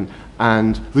they've done,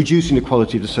 and reducing the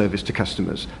quality of the service to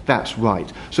customers. That's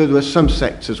right. So there are some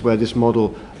sectors where this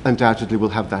model undoubtedly will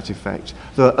have that effect.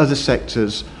 There are other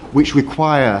sectors which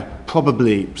require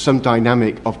probably some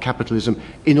dynamic of capitalism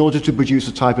in order to produce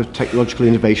the type of technological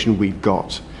innovation we've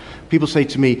got. People say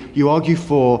to me, you argue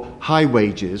for high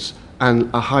wages and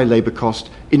a high labour cost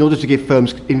in order to give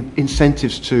firms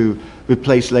incentives to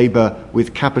replace labour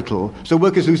with capital. So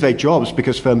workers lose their jobs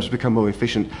because firms become more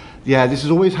efficient. Yeah, this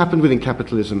has always happened within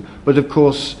capitalism. But of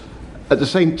course, at the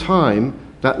same time,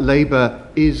 that labour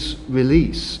is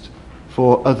released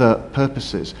for other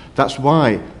purposes. That's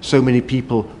why so many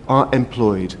people are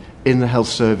employed in the health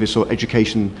service or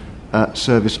education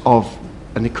service of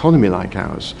an economy like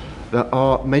ours. There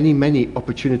are many, many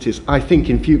opportunities. I think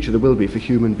in future there will be for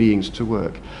human beings to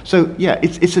work. So, yeah,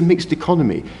 it's a mixed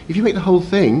economy. If you make the whole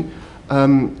thing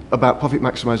about profit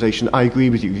maximisation, I agree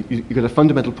with you. You've got a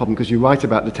fundamental problem because you're right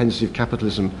about the tendency of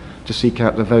capitalism to seek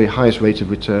out the very highest rate of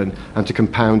return and to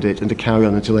compound it and to carry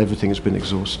on until everything has been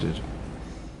exhausted.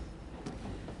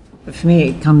 But for me,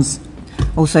 it comes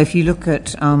also, if you look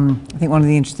at, I think one of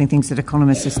the interesting things that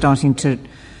economists are starting to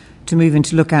move in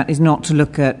to look at is not to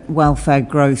look at welfare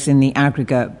growth in the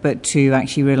aggregate, but to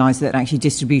actually realise that actually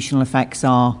distributional effects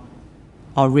are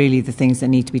really the things that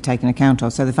need to be taken account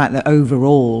of. So the fact that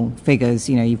overall figures,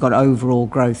 you've got overall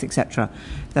growth, etc.,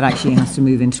 that actually has to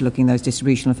move into looking at those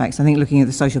distributional effects. I think looking at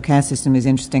the social care system is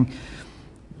interesting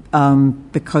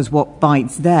because what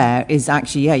bites there is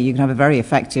actually, you can have a very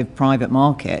effective private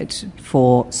market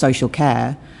for social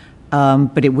care,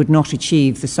 but it would not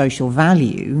achieve the social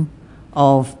value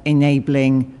of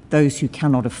enabling those who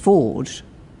cannot afford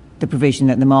the provision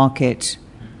that the market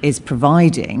is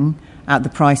providing at the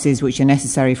prices which are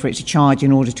necessary for it to charge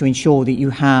in order to ensure that you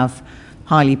have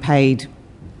highly paid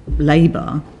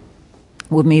labour,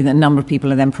 would mean that a number of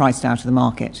people are then priced out of the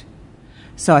market.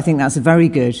 So I think that's a very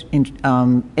good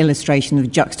illustration of the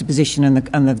juxtaposition and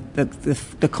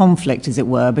the conflict, as it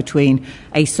were, between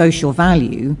a social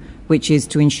value, which is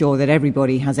to ensure that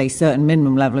everybody has a certain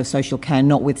minimum level of social care,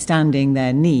 notwithstanding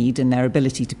their need and their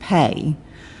ability to pay,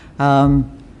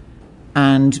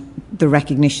 and the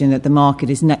recognition that the market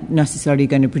is necessarily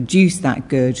going to produce that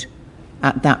good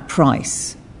at that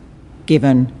price,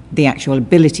 given the actual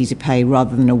ability to pay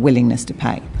rather than a willingness to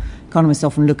pay. Economists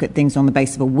often look at things on the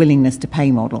basis of a willingness to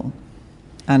pay model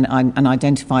and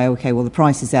identify, the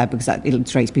price is there because that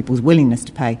illustrates people's willingness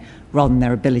to pay rather than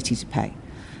their ability to pay.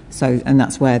 So, and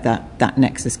that's where that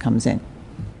nexus comes in.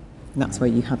 And that's where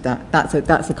you have that.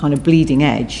 That's a kind of bleeding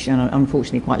edge, and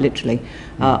unfortunately, quite literally,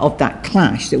 of that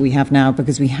clash that we have now,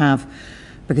 because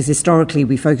historically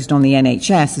we focused on the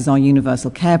NHS as our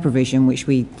universal care provision, which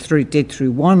we did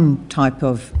through one type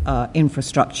of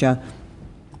infrastructure,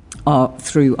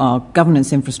 through our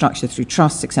governance infrastructure, through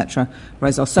trusts, etc.,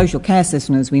 whereas our social care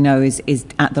system, as we know, is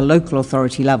at the local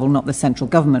authority level, not the central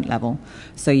government level.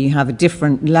 So you have a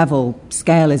different level,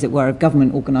 scale, as it were, of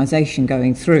government organisation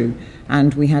going through.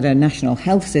 And we had a national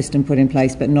health system put in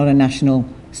place, but not a national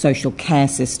social care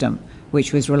system,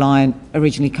 which was reliant,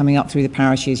 originally coming up through the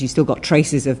parishes. You still got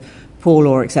traces of poor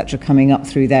law, etc., coming up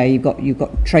through there. You've got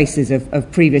traces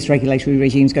of previous regulatory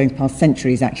regimes going past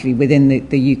centuries, actually, within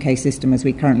the UK system as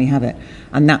we currently have it.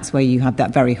 And that's where you have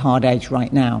that very hard edge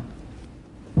right now.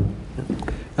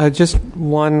 Just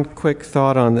one quick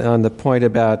thought on the point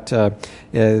about the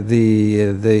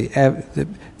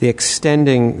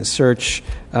extending search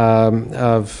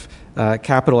of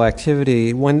capital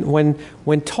activity.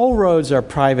 When toll roads are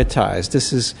privatized,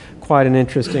 this is quite an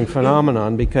interesting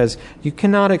phenomenon because you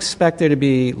cannot expect there to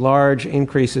be large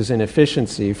increases in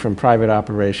efficiency from private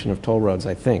operation of toll roads,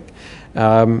 I think.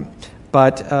 But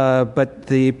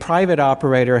the private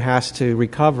operator has to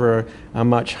recover a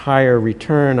much higher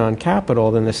return on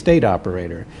capital than the state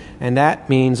operator. And that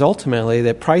means ultimately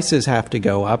that prices have to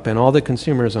go up and all the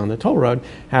consumers on the toll road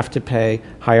have to pay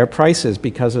higher prices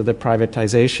because of the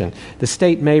privatization. The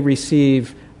state may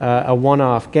receive a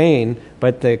one-off gain,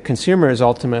 but the consumers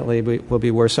ultimately will be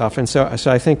worse off. And so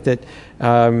I think that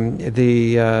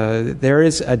there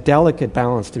is a delicate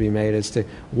balance to be made as to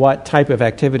what type of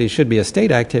activity should be a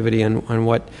state activity and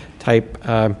what type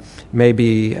may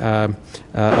be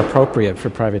appropriate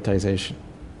for privatization.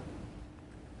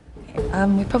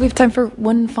 We probably have time for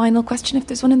one final question, if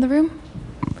there's one in the room.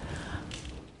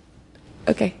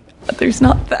 Okay, there's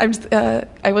not.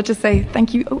 I will just say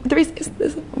thank you. Oh, there is.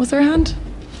 Was there a hand?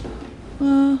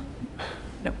 No.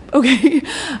 Okay.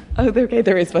 Oh, okay.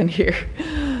 There is one here.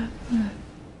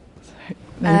 Sorry.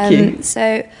 Thank you.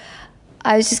 So,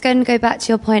 I was just going to go back to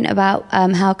your point about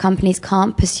how companies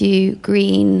can't pursue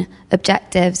green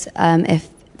objectives if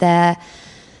their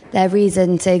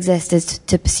reason to exist is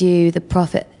to pursue the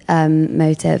profit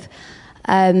motive.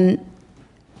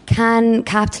 Can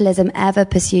capitalism ever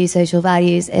pursue social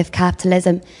values if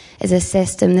capitalism is a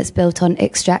system that's built on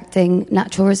extracting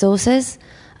natural resources?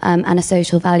 And a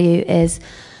social value is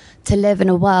to live in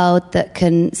a world that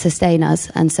can sustain us.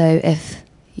 And so if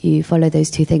you follow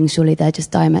those two things, surely they're just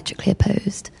diametrically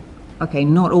opposed. Okay,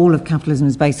 not all of capitalism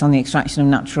is based on the extraction of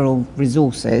natural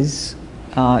resources.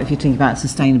 If you're thinking about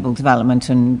sustainable development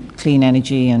and clean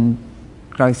energy and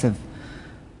growth of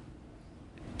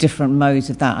different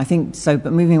modes of that, I think so.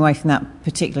 But moving away from that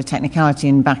particular technicality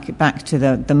and back to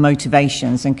the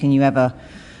motivations, and can you ever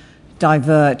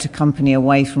divert a company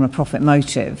away from a profit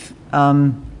motive,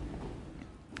 I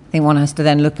think one has to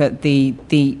then look at the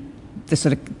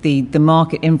sort of the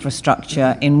market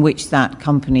infrastructure in which that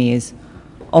company is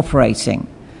operating,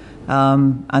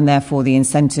 and therefore the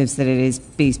incentives that it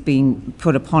is being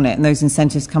put upon it. And those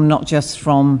incentives come not just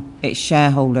from its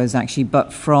shareholders, actually,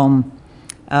 but from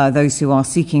those who are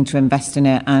seeking to invest in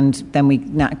it. And then we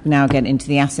now get into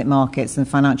the asset markets and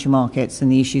financial markets and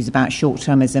the issues about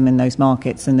short-termism in those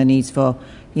markets and the needs for,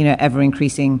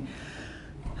 ever-increasing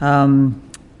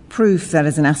proof that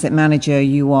as an asset manager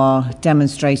you are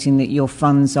demonstrating that your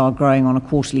funds are growing on a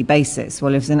quarterly basis.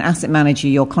 Well, if as an asset manager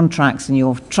your contracts and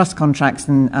your trust contracts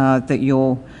and that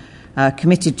you're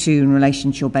committed to in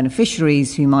relation to your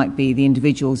beneficiaries, who might be the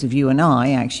individuals of you and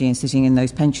I, actually, and sitting in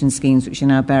those pension schemes which are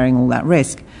now bearing all that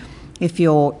risk. If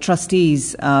your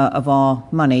trustees of our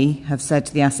money have said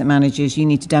to the asset managers, you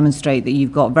need to demonstrate that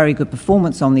you've got very good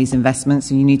performance on these investments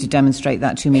and you need to demonstrate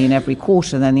that to me in every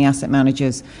quarter, then the asset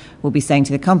managers will be saying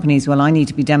to the companies, well, I need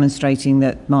to be demonstrating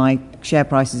that my share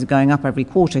prices are going up every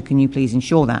quarter. Can you please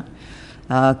ensure that?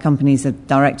 Companies, the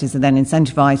directors are then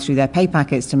incentivised through their pay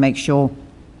packets to make sure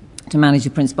to manage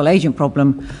the principal agent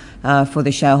problem for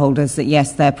the shareholders, that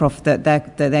yes, that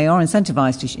they are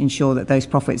incentivised to ensure that those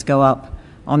profits go up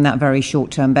on that very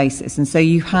short-term basis. And so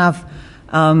you have,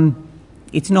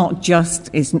 it's not just,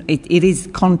 it is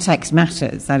context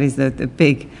matters. That is the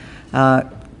big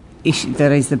issue,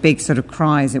 that is the big sort of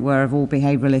cry, as it were, of all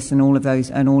behaviouralists and all of those,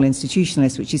 and all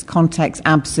institutionalists, which is context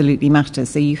absolutely matters.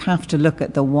 So you have to look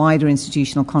at the wider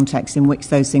institutional context in which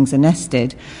those things are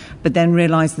nested, but then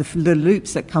realise the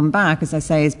loops that come back, as I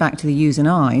say, is back to the yous and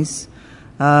I's,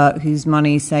 whose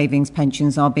money, savings,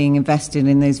 pensions are being invested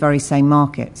in those very same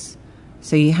markets.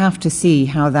 So you have to see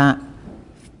how that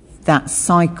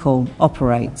cycle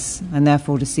operates, and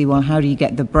therefore to see, well, how do you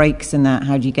get the breaks in that?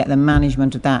 How do you get the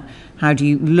management of that? How do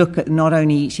you look at not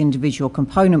only each individual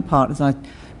component part, as I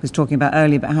was talking about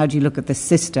earlier, but how do you look at the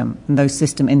system and those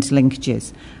system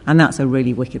interlinkages? And that's a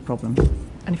really wicked problem.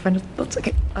 Any final thoughts?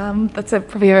 Okay, that's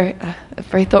probably a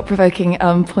very thought-provoking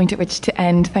point at which to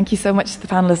end. Thank you so much to the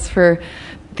panellists for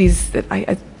these.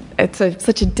 It's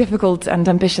such a difficult and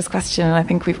ambitious question, and I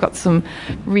think we've got some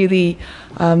really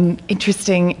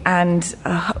interesting and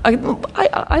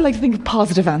I like to think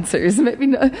positive answers. Maybe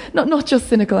not just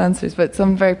cynical answers, but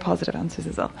some very positive answers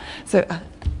as well. So,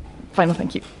 final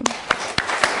thank you.